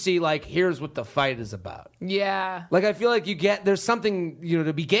juicy, like, here's what the fight is about. Yeah. Like, I feel like there's something,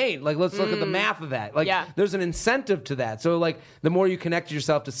 to be gained. Like, let's look at the math of that. Like, there's an incentive to that. So, like, the more you connect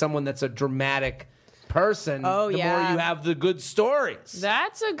yourself to someone that's a dramatic person, the more you have the good stories.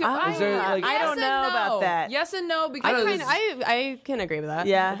 That's a good. I don't know about that. Yes and no, because I can agree with that.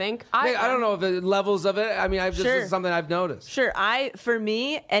 Yeah, I think. I don't know if the levels of it. I mean, this is something I've noticed. Sure. For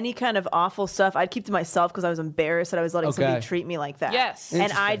me, any kind of awful stuff, I'd keep to myself because I was embarrassed that I was letting somebody treat me like that. Yes.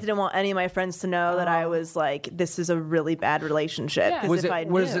 And I didn't want any of my friends to know that I was like, this is a really bad relationship. Yeah. Was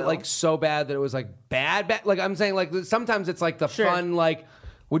it like so bad that it was like bad? Like I'm saying, like sometimes it's like the fun, like.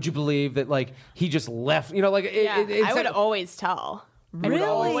 Would you believe that, like, he just left? Like, I would always tell. Really? I would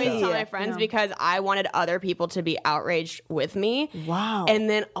always tell my friends because I wanted other people to be outraged with me. Wow. And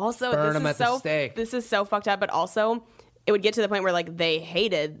then also, Burn them at the stake. This is so fucked up, but also it would get to the point where like they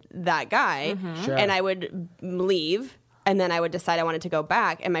hated that guy Sure. and I would leave. And then I would decide I wanted to go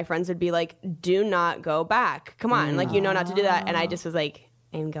back. And my friends would be like, do not go back. Come on. Like, you know not to do that. And I just was like,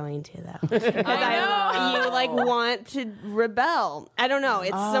 I'm going to, though. Because you, like, want to rebel. I don't know.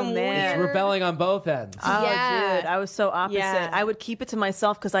 It's some weird... It's rebelling on both ends. Oh, dude. I was so opposite. Yeah. I would keep it to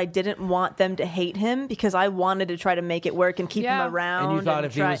myself because I didn't want them to hate him because I wanted to try to make it work and keep him around. And you thought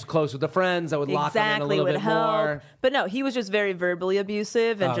if he was close with the friends, that would lock him in a little bit more. But no, he was just very verbally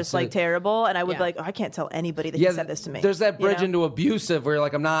abusive and just, like, terrible. And I would like, I can't tell anybody that he said this to me. There's that bridge into abusive where you're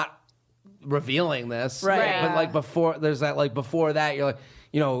like, I'm not revealing this. Right. But, like, before that, you're like...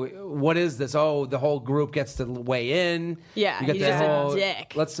 You know, what is this? Oh, the whole group gets to weigh in. Yeah, you get he's the just whole, a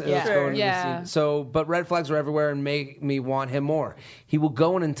dick. Let's go into the scene. So, but red flags are everywhere and make me want him more. He will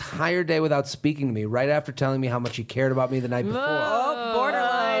go an entire day without speaking to me right after telling me how much he cared about me the night before. Oh,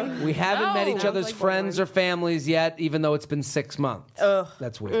 borderline. We haven't met each other's friends or families yet, even though it's been 6 months.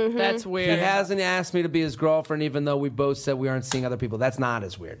 That's weird. That's weird. He hasn't asked me to be his girlfriend, even though we both said we aren't seeing other people. That's not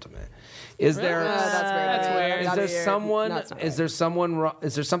as weird to me. Is there? That's weird. Is there someone? Is there someone?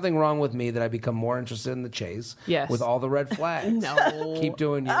 Is there something wrong with me that I become more interested in the chase? Yes. With all the red flags. No. Keep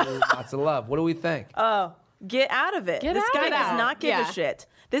doing you. Lots of love. What do we think? Oh, get out of it. Get This out guy of does it. not give a shit.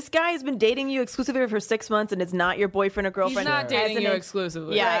 This guy has been dating you exclusively for 6 months and is not your boyfriend or girlfriend. He's not dating Hasn't you in-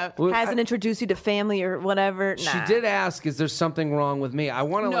 exclusively. Yeah. Well, hasn't introduced you to family or whatever. She Nah. did ask, "Is there something wrong with me?" I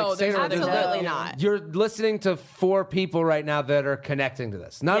want to No, like say there's to her, there's absolutely not. You're listening to 4 people right now that are connecting to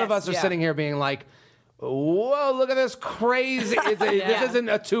this. None of Yes, us are yeah. sitting here being like, "Whoa, look at this crazy!" This isn't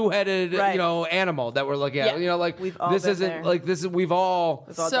a two-headed, Right. animal that we're looking at. Yeah. You know, like We've all this been isn't there. like this is. We've all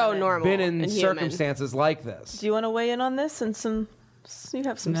So normal. been in and human. circumstances like this. Do you want to weigh in on this and some? You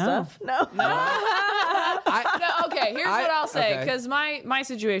have some stuff. No. No, okay, here's what I'll say, okay. because my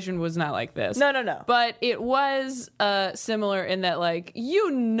situation was not like this. No. But it was similar in that, like,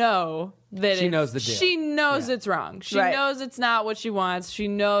 that She knows the deal. She knows it's wrong. She Right. knows it's not what she wants. She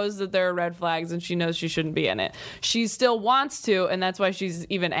knows that there are red flags, and she knows she shouldn't be in it. She still wants to, and that's why she's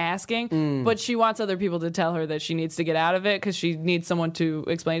even asking. But she wants other people to tell her that she needs to get out of it because she needs someone to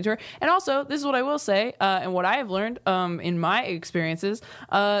explain it to her. And also, this is what I will say, and what I have learned in my experiences.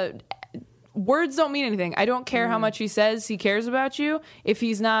 Words don't mean anything. I don't care how much he says he cares about you. If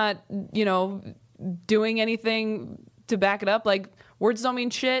he's not, doing anything to back it up, like, words don't mean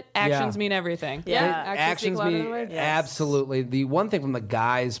shit. Actions mean everything. Yeah. Actions speak louder mean than words. absolutely. The one thing from the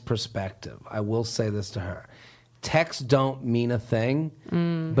guy's perspective, I will say this to her: texts don't mean a thing,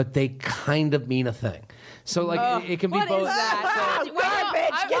 but they kind of mean a thing. So like it can be What both. is that?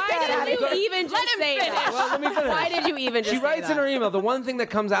 Why did you even just say that? Well, let me finish. Why did you even just She say writes that? in her email, the one thing that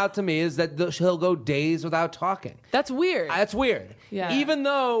comes out to me is that she'll go days without talking. That's weird. That's weird. Yeah. Even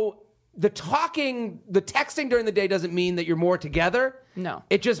though the texting during the day doesn't mean that you're more together. No.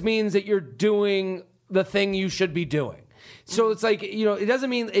 It just means that you're doing the thing you should be doing. So it's like, it doesn't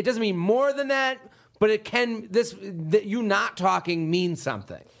mean more than that, but it can, that you not talking means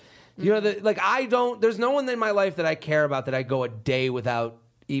something. There's no one in my life that I care about that I go a day without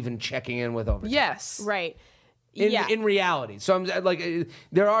even checking in with over. Yes. Right. In reality. So I'm like,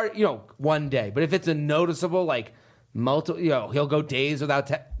 there are, one day, but if it's a noticeable, like, multiple, he'll go days without,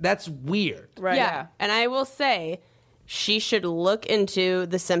 that's weird. Right. Yeah. And I will say, she should look into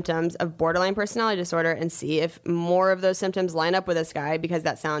the symptoms of borderline personality disorder and see if more of those symptoms line up with this guy, because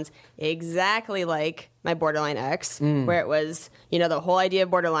that sounds exactly like my borderline ex, where it was, the whole idea of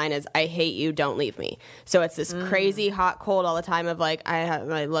borderline is I hate you, don't leave me. So it's this crazy hot cold all the time of like, I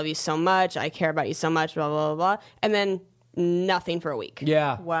love you so much, I care about you so much, blah, blah, blah, blah. And then nothing for a week.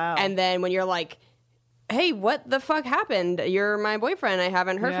 Yeah. Wow. And then when you're like, hey, what the fuck happened? You're my boyfriend. I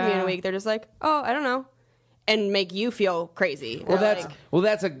haven't heard from you in a week. They're just like, oh, I don't know. And make you feel crazy.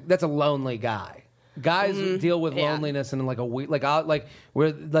 That's a lonely guy. Guys deal with loneliness in like a week,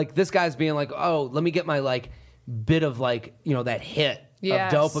 where this guy's being like, oh, let me get my like bit of like that hit of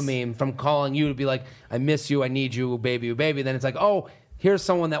dopamine from calling you to be like, I miss you, I need you, baby, baby. Then it's like, oh, here's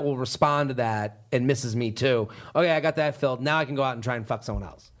someone that will respond to that and misses me too. Okay, I got that filled. Now I can go out and try and fuck someone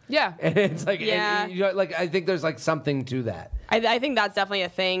else. Yeah. And it's like, I think there's like something to that. I think that's definitely a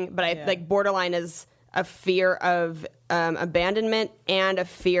thing, but I like borderline is a fear of abandonment and a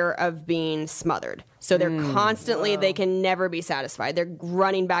fear of being smothered. So they're constantly, they can never be satisfied. They're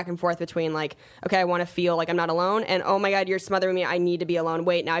running back and forth between like, okay, I want to feel like I'm not alone, and oh my God, you're smothering me. I need to be alone.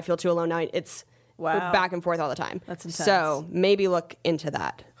 Wait, now I feel too alone. Now it's Wow. back and forth all the time. That's intense. So maybe look into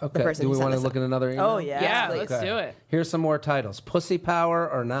that. Okay. The person Do who we sent want to this look in. at another email? Oh, yeah. Yeah, Yes, let's do it. Here's some more titles. Pussy Power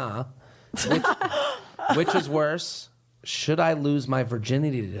or Nah? Which is worse? Should I lose my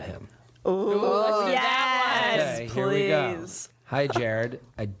virginity to him? Yes, Okay, here we go. please. Hi, Jared.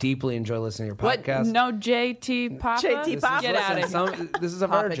 I deeply enjoy listening to your What? podcast. No JT Papa? JT Papa? Get out of here. This is a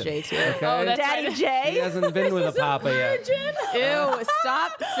Papa virgin. JT. Okay? Oh, that's Daddy right. He J. hasn't been with a Papa yet. Ew,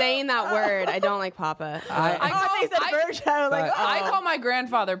 stop saying that word. I don't like Papa. Oh, I thought you said virgin. I was like, I call my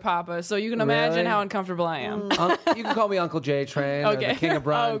grandfather Papa, so you can imagine Really? how uncomfortable I am. You can call me Uncle J Train. Or Okay. the King of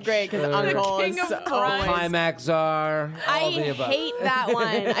Brunch. Oh, great, because or Uncle King is of always... Climax Czar. All of the I above. hate that one.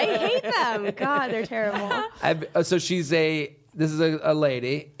 I hate them. God, they're terrible. So this is a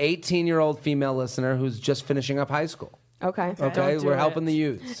lady, 18-year-old female listener who's just finishing up high school. Okay. Okay, do we're it. helping the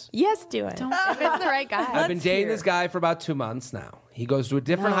youths. Yes, do it. If it's the right guy. I've been dating this guy for about 2 months now. He goes to a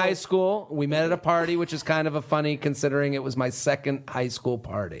different high school. We met at a party, which is kind of a funny considering it was my second high school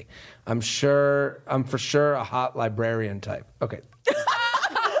party. I'm for sure a hot librarian type. Okay.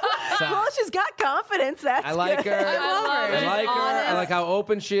 well, she's got confidence. That's I like good. her. I I like her. I honest. like how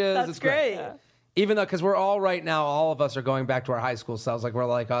open she is. That's It's great. Even though, because we're all right now, all of us are going back to our high school selves. Like we're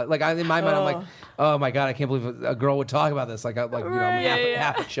like in my mind, I'm like, oh my god, I can't believe a girl would talk about this. I'm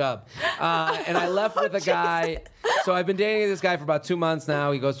half a chub. And I left with a guy. So I've been dating this guy for about 2 months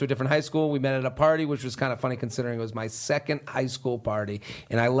now. He goes to a different high school. We met at a party, which was kind of funny considering it was my second high school party.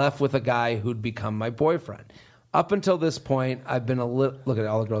 And I left with a guy who'd become my boyfriend. Up until this point, I've been look at it,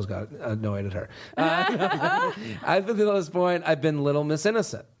 all the girls got annoyed at her. Up until this point, I've been Little Miss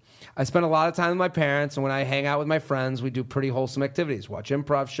Innocent. I spend a lot of time with my parents, and when I hang out with my friends, we do pretty wholesome activities, watch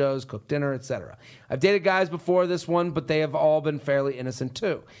improv shows, cook dinner, etc. I've dated guys before this one, but they have all been fairly innocent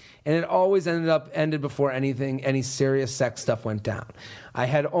too. And it always ended before any serious sex stuff went down. I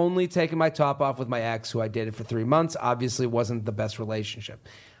had only taken my top off with my ex, who I dated for 3 months. Obviously wasn't the best relationship.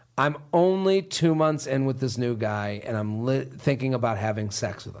 I'm only 2 months in with this new guy, and I'm thinking about having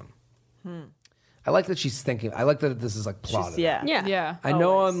sex with him. I like that she's thinking. I like that this is like plotted. Yeah. I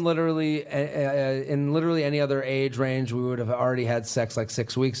know I'm literally in literally any other age range, we would have already had sex like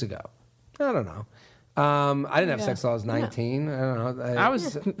 6 weeks ago. I don't know. I didn't have sex until I was 19. I don't know. I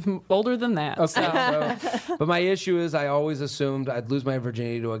was older than that. Okay, but my issue is I always assumed I'd lose my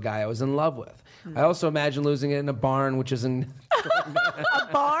virginity to a guy I was in love with. I also imagine losing it in a barn, which isn't... A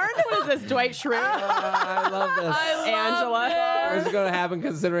barn? What is this, Dwight Schrute? I love this. Angela. What's going to happen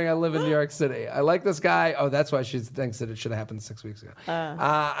considering I live in New York City? I like this guy. Oh, that's why she thinks that it should have happened 6 weeks ago.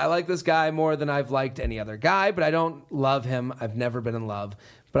 I like this guy more than I've liked any other guy, but I don't love him. I've never been in love.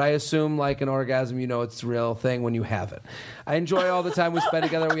 But I assume, like an orgasm, it's a real thing when you have it. I enjoy all the time we spend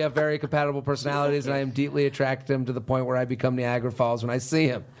together. We have very compatible personalities, and I am deeply attracted to him to the point where I become Niagara Falls when I see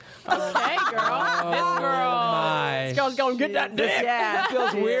him. Okay, girl. This girl. My. Girl's going, get that dick. Yeah. It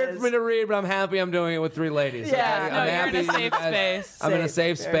feels weird for me to read, but I'm happy I'm doing it with 3 ladies. Yeah. Okay? No, I'm you're happy in a safe space. I'm in a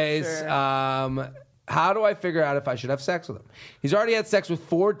safe space. Sure. How do I figure out if I should have sex with him? He's already had sex with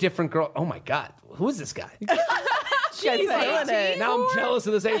 4 different girls. Oh my God. Who is this guy? She's feeling it. Now I'm jealous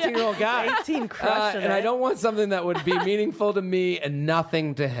of this 18-year-old guy. 18 crushing and I it. don't want something that would be meaningful to me and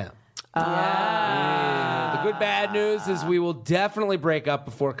nothing to him. The good bad news is we will definitely break up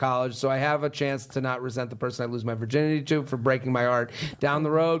before college, so I have a chance to not resent the person I lose my virginity to for breaking my heart down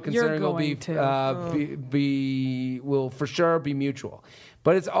the road, considering will for sure be mutual.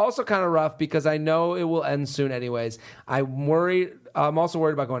 But it's also kind of rough because I know it will end soon anyways. I'm also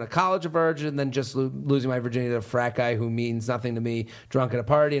worried about going to college a virgin and then just losing my virginity to a frat guy who means nothing to me, drunk at a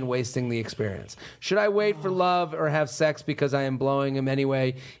party, and wasting the experience. Should I wait for love or have sex because I am blowing him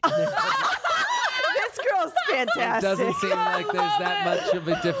anyway? This girl's fantastic. It doesn't seem like there's that much of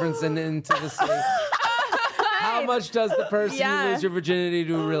a difference in intimacy. How much does the person you lose your virginity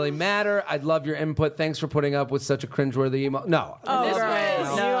to really matter? I'd love your input. Thanks for putting up with such a cringeworthy email. No. This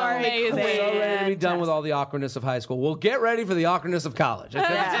girl. You are amazing. I'm so ready to be done with all the awkwardness of high school. We'll get ready for the awkwardness of college.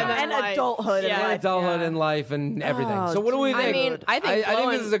 And adulthood. Yeah. And Adulthood and life and everything. So what do we think? I mean, I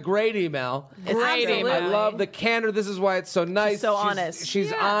think this is a great email. Great email. I love the candor. This is why it's so nice. so honest.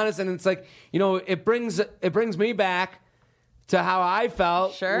 She's honest, and it's like, it brings me back to how I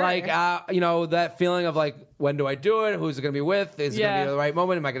felt. Sure. Like, that feeling of like, when do I do it? Who's it going to be with? Is it going to be the right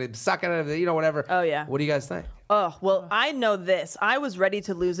moment? Am I going to suck at it? Whatever. Oh, yeah. What do you guys think? Oh, well, I know this. I was ready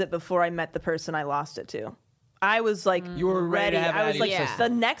to lose it before I met the person I lost it to. I was like, you were ready. I was like, the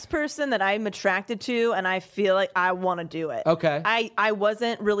next person that I'm attracted to, and I feel like I want to do it. Okay. I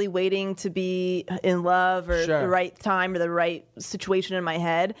wasn't really waiting to be in love or the right time or the right situation in my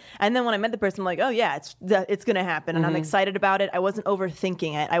head. And then when I met the person, I'm like, oh yeah, it's gonna happen, and I'm excited about it. I wasn't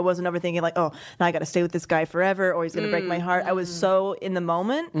overthinking it. I wasn't overthinking like, oh, now I got to stay with this guy forever, or he's gonna break my heart. I was so in the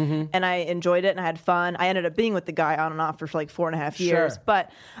moment, and I enjoyed it, and I had fun. I ended up being with the guy on and off for like 4.5 years. But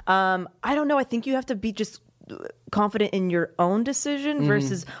I don't know. I think you have to be just confident in your own decision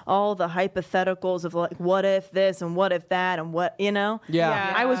versus all the hypotheticals of like, what if this and what if that and what,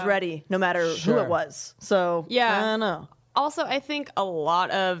 I was ready no matter who it was. So I don't know. Also, I think a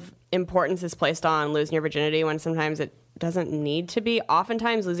lot of importance is placed on losing your virginity when sometimes it doesn't need to be.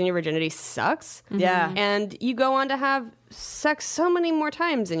 Oftentimes losing your virginity sucks. Yeah. And you go on to have sex so many more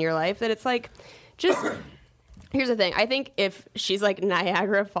times in your life that it's like, just... Here's the thing. I think if she's like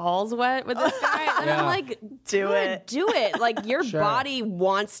Niagara Falls wet with this guy, then I'm like, do it. Like your body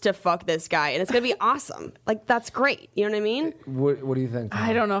wants to fuck this guy, and it's gonna be awesome. Like that's great. You know what I mean? What do you think?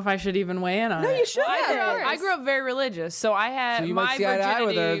 I don't know if I should even weigh in on it. No, you should. I grew up very religious, so I had my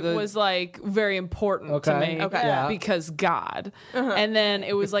virginity was like very important to me because God. And then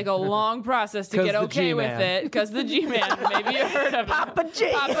it was like a long process to get okay with it because the G-Man. Maybe you heard of him. Papa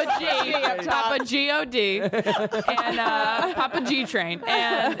G. Papa G-O-D. And Papa G Train,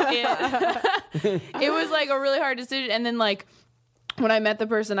 and it was like a really hard decision. And then like when I met the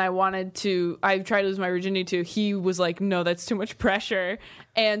person I tried to lose my virginity to, he was like, no, that's too much pressure,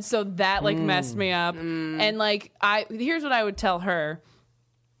 and so that like messed me up. And like here's what I would tell her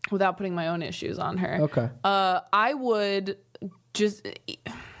without putting my own issues on her. Okay, I would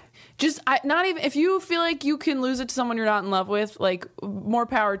not even if you feel like you can lose it to someone you're not in love with, like more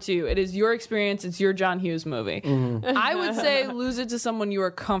power to you. It is your experience. It's your John Hughes movie. I would say lose it to someone you are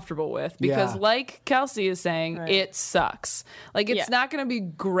comfortable with because like Kelsey is saying, it sucks. Like it's not going to be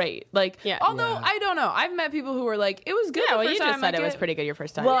great. Like, although I don't know. I've met people who were like, it was good the first you just time. said it was pretty good your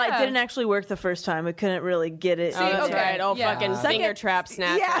first time. Well, I didn't actually work the first time. I couldn't really get it. Fucking finger trap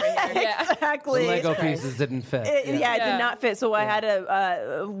snatch. Yeah, exactly. The Lego pieces didn't fit. It did not fit. So I had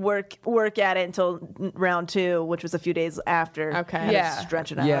to work at it until round 2, which was a few days after. Okay.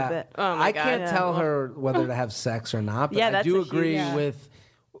 Stretch it out a bit. Oh my God. I can't tell her whether to have sex or not, but I do agree with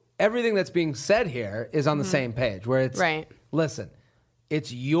everything that's being said here is on the same page where it's, listen,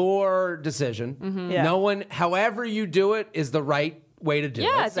 it's your decision. No one, however you do it, is the right way to do it.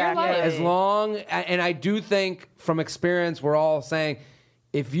 Yeah, exactly. As long, and I do think from experience, we're all saying,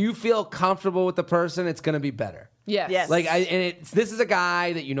 if you feel comfortable with the person, it's going to be better. Yes. Like, this is a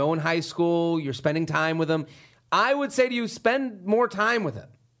guy that you know in high school, you're spending time with him. I would say to you, spend more time with him.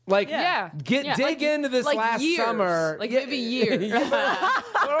 Like, dig into this like last years. summer. Like maybe years.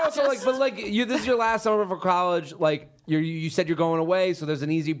 But also, this is your last summer for college. Like, you said you're going away, so there's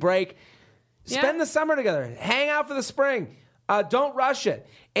an easy break. Spend the summer together. Hang out for the spring. Don't rush it.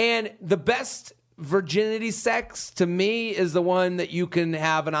 And the best virginity sex to me is the one that you can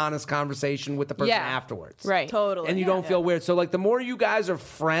have an honest conversation with the person afterwards. Right. Totally. And you don't feel weird. So like the more you guys are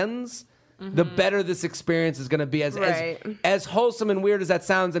friends, the better this experience is going to be. As wholesome and weird as that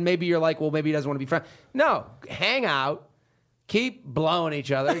sounds, and maybe you're like, well, maybe he doesn't want to be friends. No, hang out. Keep blowing each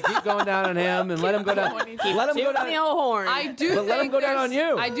other. Keep going down on him and let him go down. Let him go down the old horn. But let him go down on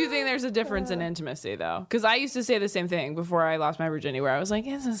you. I do think there's a difference in intimacy, though, because I used to say the same thing before I lost my virginity, where I was like,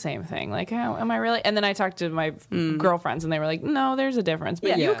 "It's the same thing." Like, am I really? And then I talked to my girlfriends, and they were like, "No, there's a difference."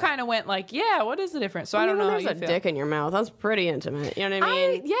 But you kind of went like, "Yeah, what is the difference?" So I don't know how you feel. There's a dick in your mouth. That's pretty intimate. You know what I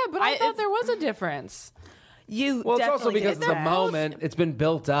mean? But I thought there was a difference. Well, it's also because of the moment. It's been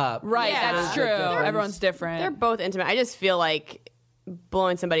built up. Right, that's true. Everyone's different. They're both intimate. I just feel like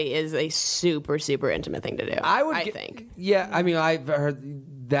blowing somebody is a super, super intimate thing to do. I think. Yeah, I mean, I've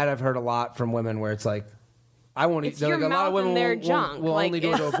heard a lot from women where it's like, I won't. It's your like, mouth a lot of women and their will, junk. will like, only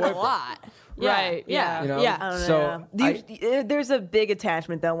do it to a boyfriend. A lot. Right. Yeah. You know? Yeah. I don't So know. There's a big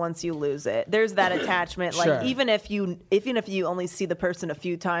attachment though once you lose it. There's that attachment. Like even if you only see the person a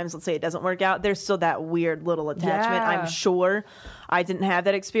few times, let's say it doesn't work out, there's still that weird little attachment. I'm sure I didn't have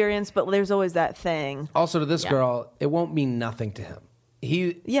that experience, but there's always that thing. Also, to this girl, it won't mean nothing to him.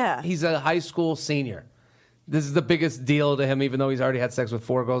 He's a high school senior. This is the biggest deal to him, even though he's already had sex with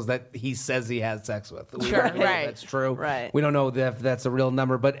 4 girls that he says he has sex with. We don't know if that's true. Right. We don't know if that's a real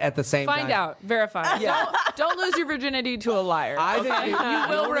number, but at the same time, find out, verify. Don't lose your virginity to a liar. I think you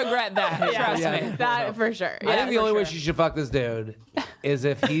will regret that. Trust me. That for sure. I think the only way she should fuck this dude is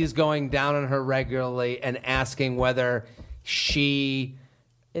if he's going down on her regularly and asking whether she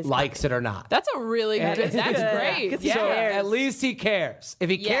likes it or not. That's a really good. That's great. Yeah. So at least he cares. If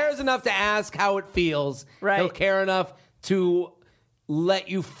he cares enough to ask how it feels, he'll care enough to let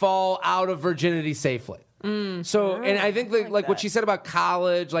you fall out of virginity safely. So, and I think like what she said about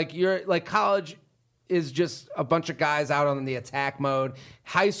college, college is just a bunch of guys out on the attack mode.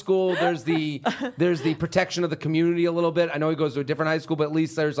 High school, there's the protection of the community a little bit. I know he goes to a different high school, but at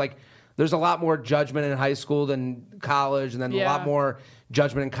least there's a lot more judgment in high school than college, and then a lot more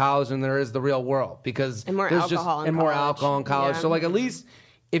judgment in college than there is the real world, because and more there's alcohol more alcohol in college. Yeah. So like at least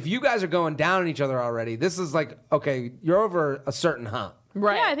if you guys are going down on each other already, this is like, okay, you're over a certain hump.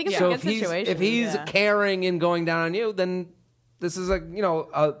 Right. Yeah, I think it's a good situation. If he's caring and going down on you, then this is a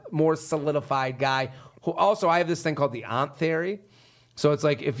more solidified guy. Who also, I have this thing called the aunt theory. So it's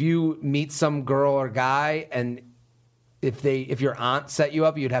like if you meet some girl or guy, and if your aunt set you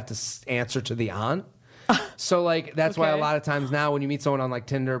up, you'd have to answer to the aunt. So like that's why a lot of times now when you meet someone on like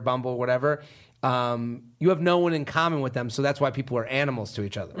Tinder, Bumble, whatever, you have no one in common with them. So that's why people are animals to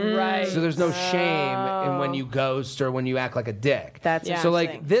each other. Right. So there's no shame in when you ghost or when you act like a dick. That's so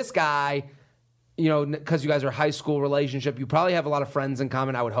like this guy, because you guys are a high school relationship, you probably have a lot of friends in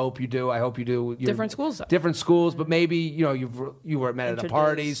common. I would hope you do. I hope you do. You're different schools, though. Different schools, but maybe you were met at a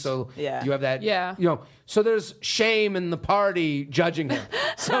party, so you have that. Yeah. So there's shame in the party judging him.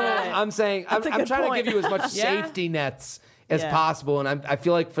 So I'm saying I'm trying to give you as much safety nets as possible, and I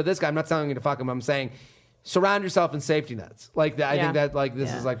feel like for this guy, I'm not telling you to fuck him. I'm saying surround yourself in safety nets. Like that, I think that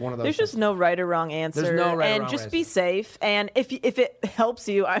this is like one of those. There's just no right or wrong answer. There's no right or and wrong just answer. be safe. And if it helps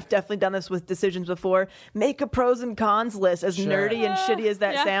you, I've definitely done this with decisions before. Make a pros and cons list. As nerdy and shitty as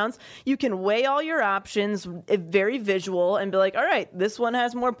that sounds, you can weigh all your options, very visual, and be like, all right, this one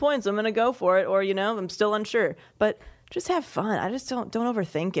has more points, I'm gonna go for it, or I'm still unsure. But just have fun. I just don't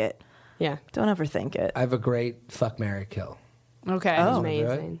overthink it. Yeah, don't overthink it. I have a great fuck, marry, kill. Okay. Oh,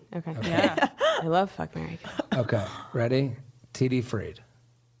 amazing. Okay. Yeah. I love fuck, marry, kill. Okay, ready? TD Freid,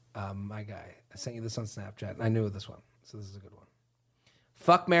 my guy. I sent you this on Snapchat, and I knew this one, so this is a good one.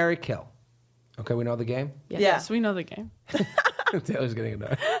 Fuck, marry, kill. Okay, we know the game? Yes, we know the game. Taylor's getting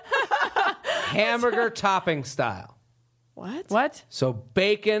annoyed. Hamburger topping style. What? So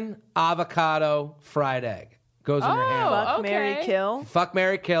bacon, avocado, fried egg goes in your hamburger. Fuck, marry, kill. Fuck,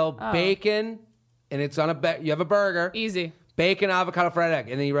 marry, kill. Bacon, and it's on you have a burger. Easy. Bacon, avocado, fried egg.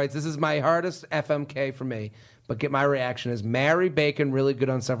 And then he writes, this is my hardest FMK for me, but get my reaction is marry bacon, really good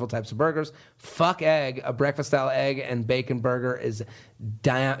on several types of burgers. Fuck egg, a breakfast-style egg and bacon burger is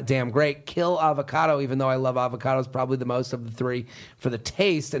damn great. Kill avocado, even though I love avocados probably the most of the three. For the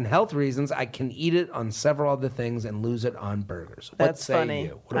taste and health reasons, I can eat it on several other things and lose it on burgers. That's what say funny.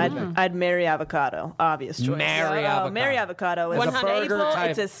 you? What do we think? I'd marry avocado. Obvious choice. Marry avocado. Marry avocado. It's It's a a burger staple. type.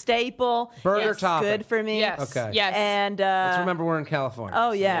 It's a staple. Burger it's topping. good for me. Yes. Okay. Yes. And Let's remember we're in California.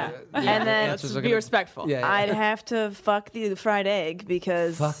 oh yeah. And then answers are Be gonna- respectful. Yeah, I'd have to fuck the fried egg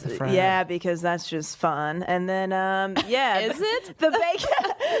because Fuck the fried egg. because that's just fun. And then Is it? the bacon?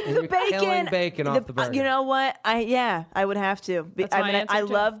 You're killing bacon off the burger. You know what? I would have to. That's my answer, I too.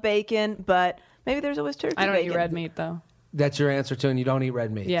 love bacon, but maybe there's always turkey. I don't bacon. eat red meat though. That's your answer to, and you don't eat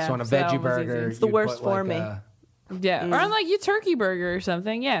red meat. Yeah, So on a so that veggie one was easy. burger, It's the you'd worst put for like me. Yeah, or on like your turkey burger or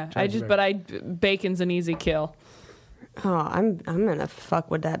something. Yeah, bacon's an easy kill. Oh, I'm gonna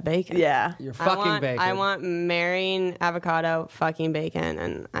fuck with that bacon. Yeah. You're fucking bacon. I want marrying avocado, fucking bacon,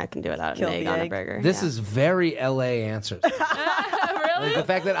 and I can do it without Kill an egg the on a egg. burger. This Yeah. is very LA answers. Really? Like the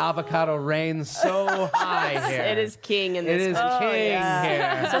fact that avocado reigns so high here. It is king in It this. is one. king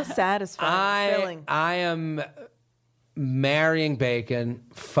here. So satisfying. Filling. I am marrying bacon,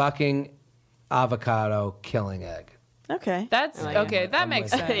 fucking avocado, killing egg. Okay. That's okay. That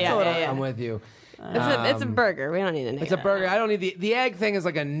makes sense. Yeah. I'm with you. It's a burger. We don't need an egg. It's a burger. I don't need the egg thing is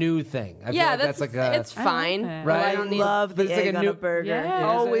like a new thing. I feel Yeah, like that's like a it's fine. that. but Right? I don't need. Love the But it's like egg a on new- a burger. Yeah.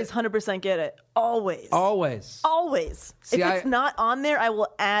 Always 100% get it. Always. always. Always. See, if it's not on there, I will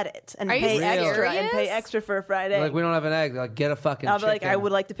add it and Are you pay extra serious? and pay extra for a fried egg. Like we don't have an egg. Like get a fucking. I'll be like, chicken. I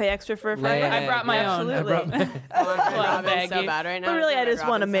would like to pay extra for a Lay fried an egg. I brought my egg. own. Absolutely. I want Well, ramen so baggy. bad right now. But really, I feel just like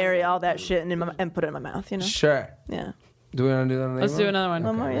want to ramen's marry so all that shit and put it in my mouth, you know? Sure. Yeah. Do we want to do that? Let's do another one.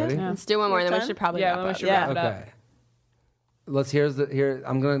 One more, yeah. ready? Let's do one more, then we Time? should probably Yeah, wrap then we up. should Yeah. wrap it up. Okay. Let's here.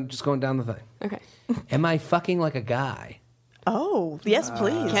 I'm gonna just going down the thing. Okay. Am I fucking like a guy? Oh, yes,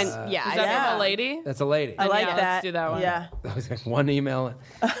 please. Yeah. Is that Yeah. from a lady? That's a lady. I like Yeah, that. let's do that one. Yeah. That was like one email.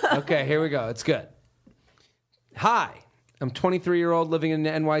 Okay, here we go. It's good. Hi, I'm 23-year-old living in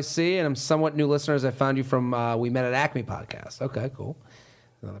NYC, and I'm somewhat new listeners. I found you from We Met at Acme podcast. Okay, cool.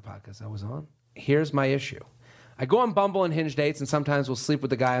 Another podcast I was on. Here's my issue. I go on Bumble and Hinge dates, and sometimes we'll sleep with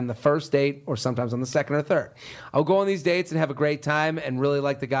the guy on the first date or sometimes on the second or third. I'll go on these dates and have a great time and really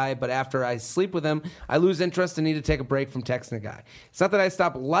like the guy, but after I sleep with him, I lose interest and need to take a break from texting the guy. It's not that I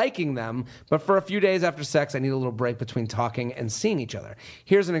stop liking them, but for a few days after sex, I need a little break between talking and seeing each other.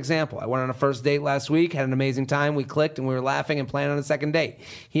 Here's an example. I went on a first date last week, had an amazing time, we clicked, and we were laughing and planning on a second date.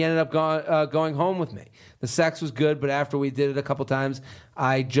 He ended up going home with me. The sex was good, but after we did it a couple times,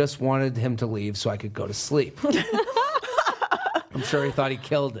 I just wanted him to leave so I could go to sleep. I'm sure he thought he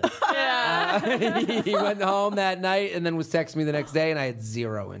killed it. Yeah. He went home that night and then was texting me the next day, and I had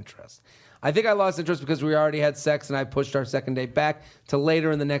zero interest. I think I lost interest because we already had sex, and I pushed our second date back to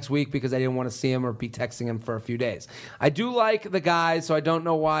later in the next week because I didn't want to see him or be texting him for a few days. I do like the guys, so I don't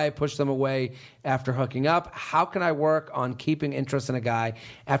know why I pushed them away after hooking up. How can I work on keeping interest in a guy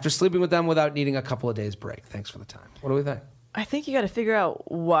after sleeping with them without needing a couple of days break? Thanks for the time. What do we think? I think you got to figure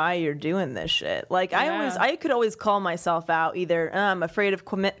out why you're doing this shit. Like I could always call myself out either I'm afraid of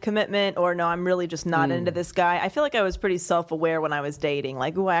commitment or no, I'm really just not into this guy. I feel like I was pretty self-aware when I was dating.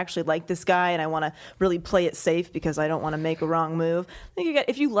 Like, I actually like this guy and I want to really play it safe because I don't want to make a wrong move. I think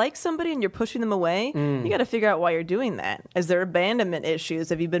if you like somebody and you're pushing them away, you got to figure out why you're doing that. Is there abandonment issues?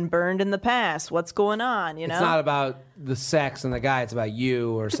 Have you been burned in the past? What's going on? You know, it's not about the sex and the guy. It's about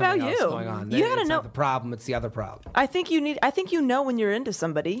you or something else going on. You got to know not the problem. It's the other problem. I think you know when you're into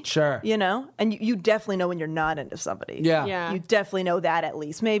somebody. Sure. You know? And you definitely know when you're not into somebody. Yeah. You definitely know that at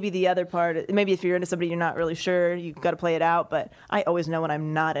least. Maybe the other part, maybe if you're into somebody, you're not really sure. You've got to play it out. But I always know when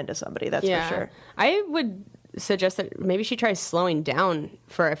I'm not into somebody. That's for sure. I would suggest that maybe she tries slowing down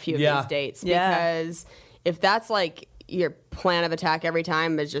for a few of these dates. Because if that's like your plan of attack every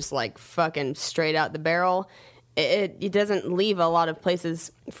time is just like fucking straight out the barrel, it doesn't leave a lot of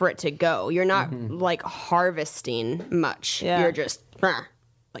places for it to go. You're not like harvesting much. You're just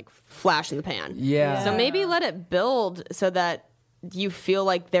like flash in the pan. So maybe let it build so that you feel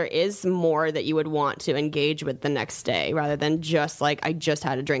like there is more that you would want to engage with the next day rather than just like, I just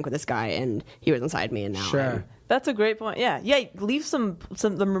had a drink with this guy and he was inside me and now That's a great point. Yeah. Leave some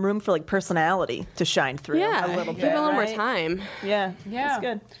room for like personality to shine through a little bit. Give it a little more time. Yeah. That's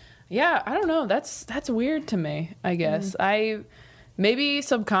good. Yeah, I don't know. That's weird to me, I guess. Maybe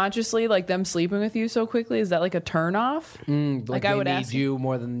subconsciously, like them sleeping with you so quickly, is that like a turnoff? Like I would ask you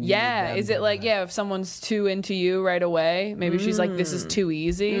more than you them. Is it like, if someone's too into you right away, maybe she's like, this is too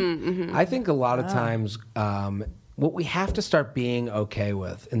easy? I think a lot of times what we have to start being okay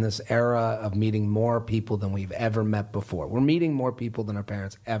with in this era of meeting more people than we've ever met before. We're meeting more people than our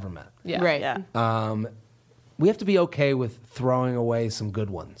parents ever met. Yeah. Right. Yeah. We have to be okay with throwing away some good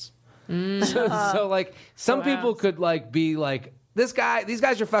ones. So like some people could like be like, these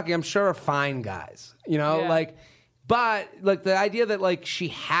guys are fucking, I'm sure, are fine guys, you know, like, but like the idea that like she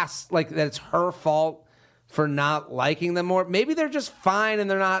has, like that it's her fault for not liking them more. Maybe they're just fine and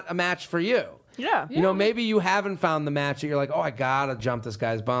they're not a match for you. Yeah. You know, maybe you haven't found the match that you're like, oh, I gotta jump this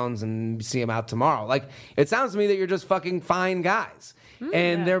guy's bones and see him out tomorrow. Like, it sounds to me that you're just fucking fine guys.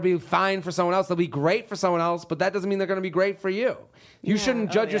 And they'll be fine for someone else. They'll be great for someone else, but that doesn't mean they're going to be great for you. You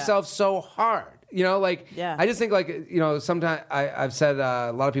shouldn't judge yourself so hard. You know, like, I just think, like, you know, sometimes I've said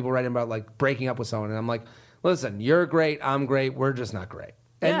a lot of people writing about, like, breaking up with someone, and I'm like, listen, you're great, I'm great, we're just not great.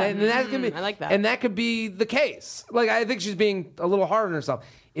 And that can be, I like that. And that could be the case. Like, I think she's being a little hard on herself.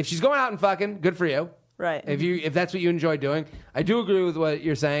 If she's going out and fucking, good for you. Right. If that's what you enjoy doing. I do agree with what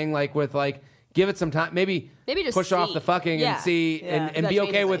you're saying, like, with, like, give it some time. Maybe just push off the fucking and see and be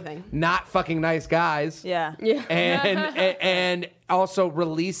okay with not fucking nice guys. Yeah. And also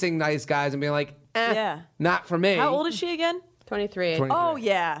releasing nice guys and being like, not for me. How old is she again? 23. Oh,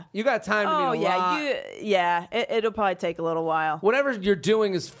 yeah. You got time to meet a lot. It'll probably take a little while. Whatever you're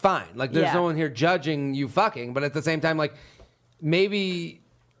doing is fine. Like, there's no one here judging you fucking, but at the same time, like, maybe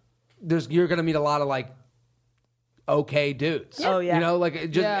you're going to meet a lot of, like, okay dudes. Oh, yeah. You know,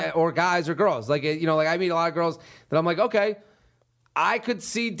 like, just, or guys or girls. Like, you know, like, I meet a lot of girls that I'm like, okay, I could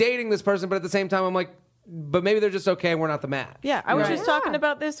see dating this person, but at the same time, I'm like, but maybe they're just okay and we're not the match. Yeah, I was just talking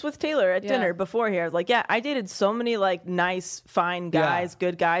about this with Taylor at dinner before here. I was like, I dated so many like nice, fine guys,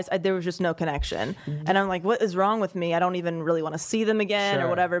 good guys. There was just no connection. And I'm like, what is wrong with me? I don't even really want to see them again or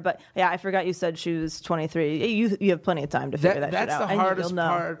whatever. But I forgot you said she was 23. You have plenty of time to figure that shit out. That's the hardest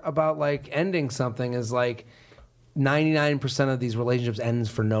part about like ending something is like 99% of these relationships ends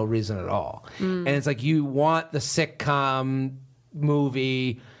for no reason at all. And it's like you want the sitcom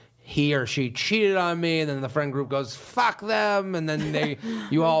movie, he or she cheated on me, and then the friend group goes, fuck them, and then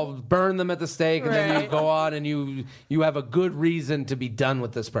you all burn them at the stake, and then you go on and you have a good reason to be done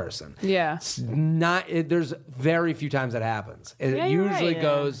with this person. Yeah. It's not, there's very few times that happens. It usually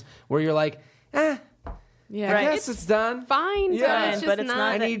goes where you're like, Yeah. I guess it's done. Fine, Yeah, but it's not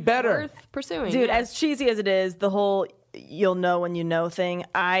I need better. worth pursuing. Dude, as cheesy as it is, the whole you'll know when you know thing,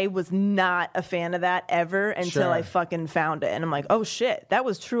 I was not a fan of that ever until Sure. I fucking found it. And I'm like, oh shit, that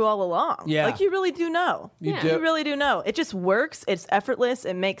was true all along. Yeah. Like, you really do know. You do. You really do know. It just works. It's effortless.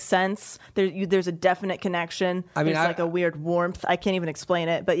 It makes sense. There's a definite connection. I mean, there's like a weird warmth. I can't even explain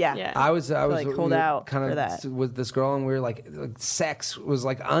it, but yeah. I was like pulled out kind for of that. with this girl, and we were like sex was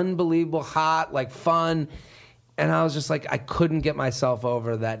like unbelievable, hot, like fun, and I was just like, I couldn't get myself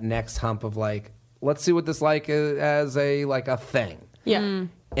over that next hump of like, let's see what this like is as a thing. Yeah.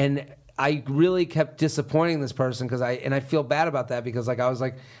 And I really kept disappointing this person because I feel bad about that because like I was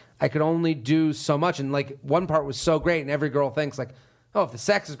like, I could only do so much, and like one part was so great, and every girl thinks like, oh, if the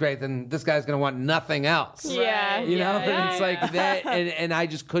sex is great, then this guy's gonna want nothing else. Yeah. You know, yeah, and it's like that, and I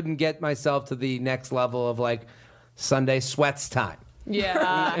just couldn't get myself to the next level of like Sunday sweats time.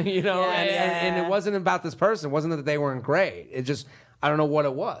 Yeah. You know, and it wasn't about this person. It wasn't that they weren't great. It just, I don't know what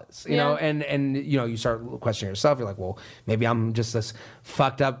it was, you know, and you know, you start questioning yourself. You're like, well, maybe I'm just this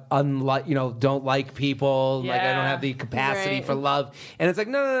fucked up, don't like people. Like I don't have the capacity for love. And it's like,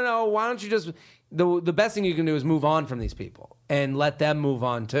 no. Why don't you just, the best thing you can do is move on from these people and let them move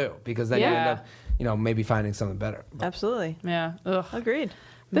on too, because then you end up, maybe finding something better. Absolutely. Yeah. Ugh. Agreed.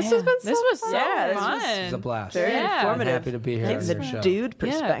 This has been so This was so Yeah, fun. This is a blast. Very I'm informative. happy to be here on The your show. dude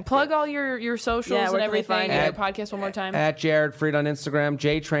perspective. Yeah. Plug all your socials Yeah, where and can they everything. find And you? your podcast one more time. At Jared Freid on Instagram,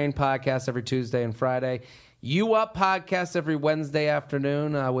 J-Train Podcast every Tuesday and Friday. You Up Podcast every Wednesday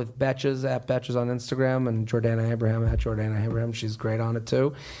afternoon with Betches at Betches on Instagram and Jordana Abraham at Jordana Abraham. She's great on it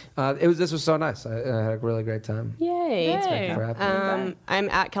too. This was so nice. I had a really great time. Yay. Thank you for having me. I'm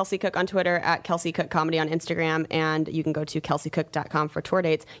at Kelsey Cook on Twitter, at Kelsey Cook Comedy on Instagram, and you can go to kelseycook.com for tour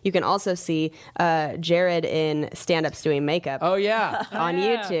dates. You can also see Jared in stand-ups doing makeup Oh, yeah. on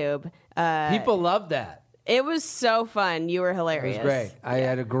YouTube. People love that. It was so fun. You were hilarious. It was great. I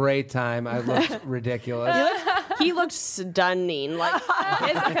had a great time. I looked ridiculous. He looked stunning, like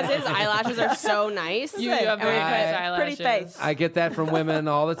because his eyelashes are so nice. You have very nice eyelashes. Pretty face. I get that from women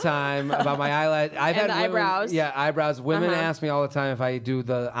all the time about my eyelash. I've And had the women, eyebrows. Yeah, eyebrows. Women ask me all the time if I do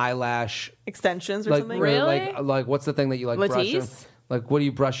the eyelash Extensions or like something? Really? like what's the thing that you like brush them? Latisse? Like what do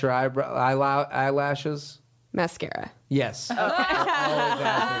you brush your eyelashes? Mascara. Yes.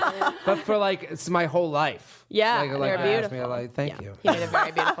 But for like it's my whole life. Yeah, like, they're they ask me, beautiful. like, thank you. He made a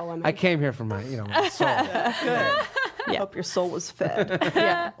very beautiful woman. I came here for my my soul. I hope your soul was fed.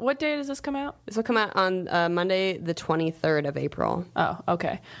 Yeah. What day does this come out? This will come out on Monday, the 23rd of April. Oh,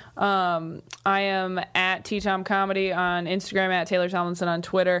 okay. I am at T-Tom Comedy on Instagram, at Taylor Tomlinson on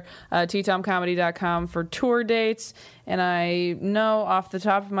Twitter, ttomcomedy.com for tour dates. And I know off the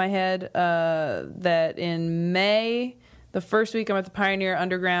top of my head that in May, the first week I'm at the Pioneer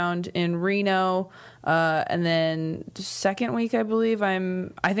Underground in Reno. And then the second week, I believe I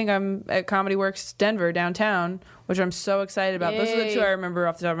think I'm at Comedy Works Denver downtown, which I'm so excited about. Those are the two I remember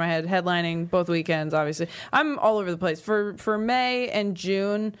off the top of my head, headlining both weekends, obviously. I'm all over the place. For May and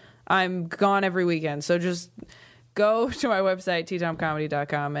June, I'm gone every weekend. So just go to my website,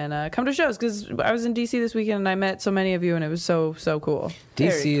 ttomcomedy.com, and come to shows, because I was in D.C. this weekend, and I met so many of you, and it was so cool.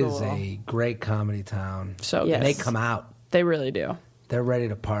 DC is a great comedy town. So Yes. They come out. They really do. They're ready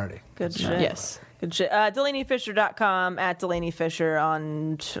to party. Good shit. Yes. Good shit. DelaneyFisher.com, at Delaney Fisher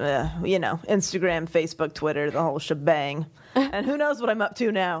on, Instagram, Facebook, Twitter, the whole shebang. And who knows what I'm up to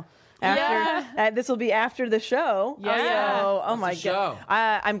now. This will be after the show. Yeah. So, my the God. show?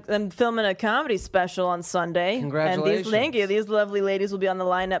 I'm filming a comedy special on Sunday. Congratulations. And thank you. These lovely ladies will be on the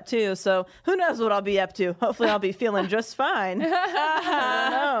lineup too. So who knows what I'll be up to. Hopefully I'll be feeling just fine. I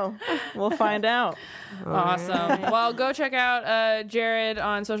don't know. We'll find out. Awesome. Well, go check out Jared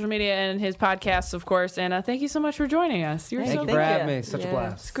on social media and his podcasts, of course. And thank you so much for joining us. You're Thank so you for having you. me. Such a Yeah.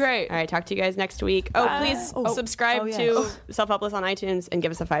 blast. great. All right, talk to you guys next week. Please subscribe to Self Helpless on iTunes and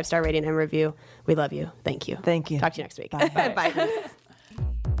give us a 5-star rating and review. We love you. Thank you. Thank you. Talk to you next week. Bye.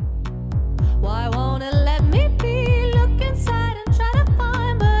 Why won't it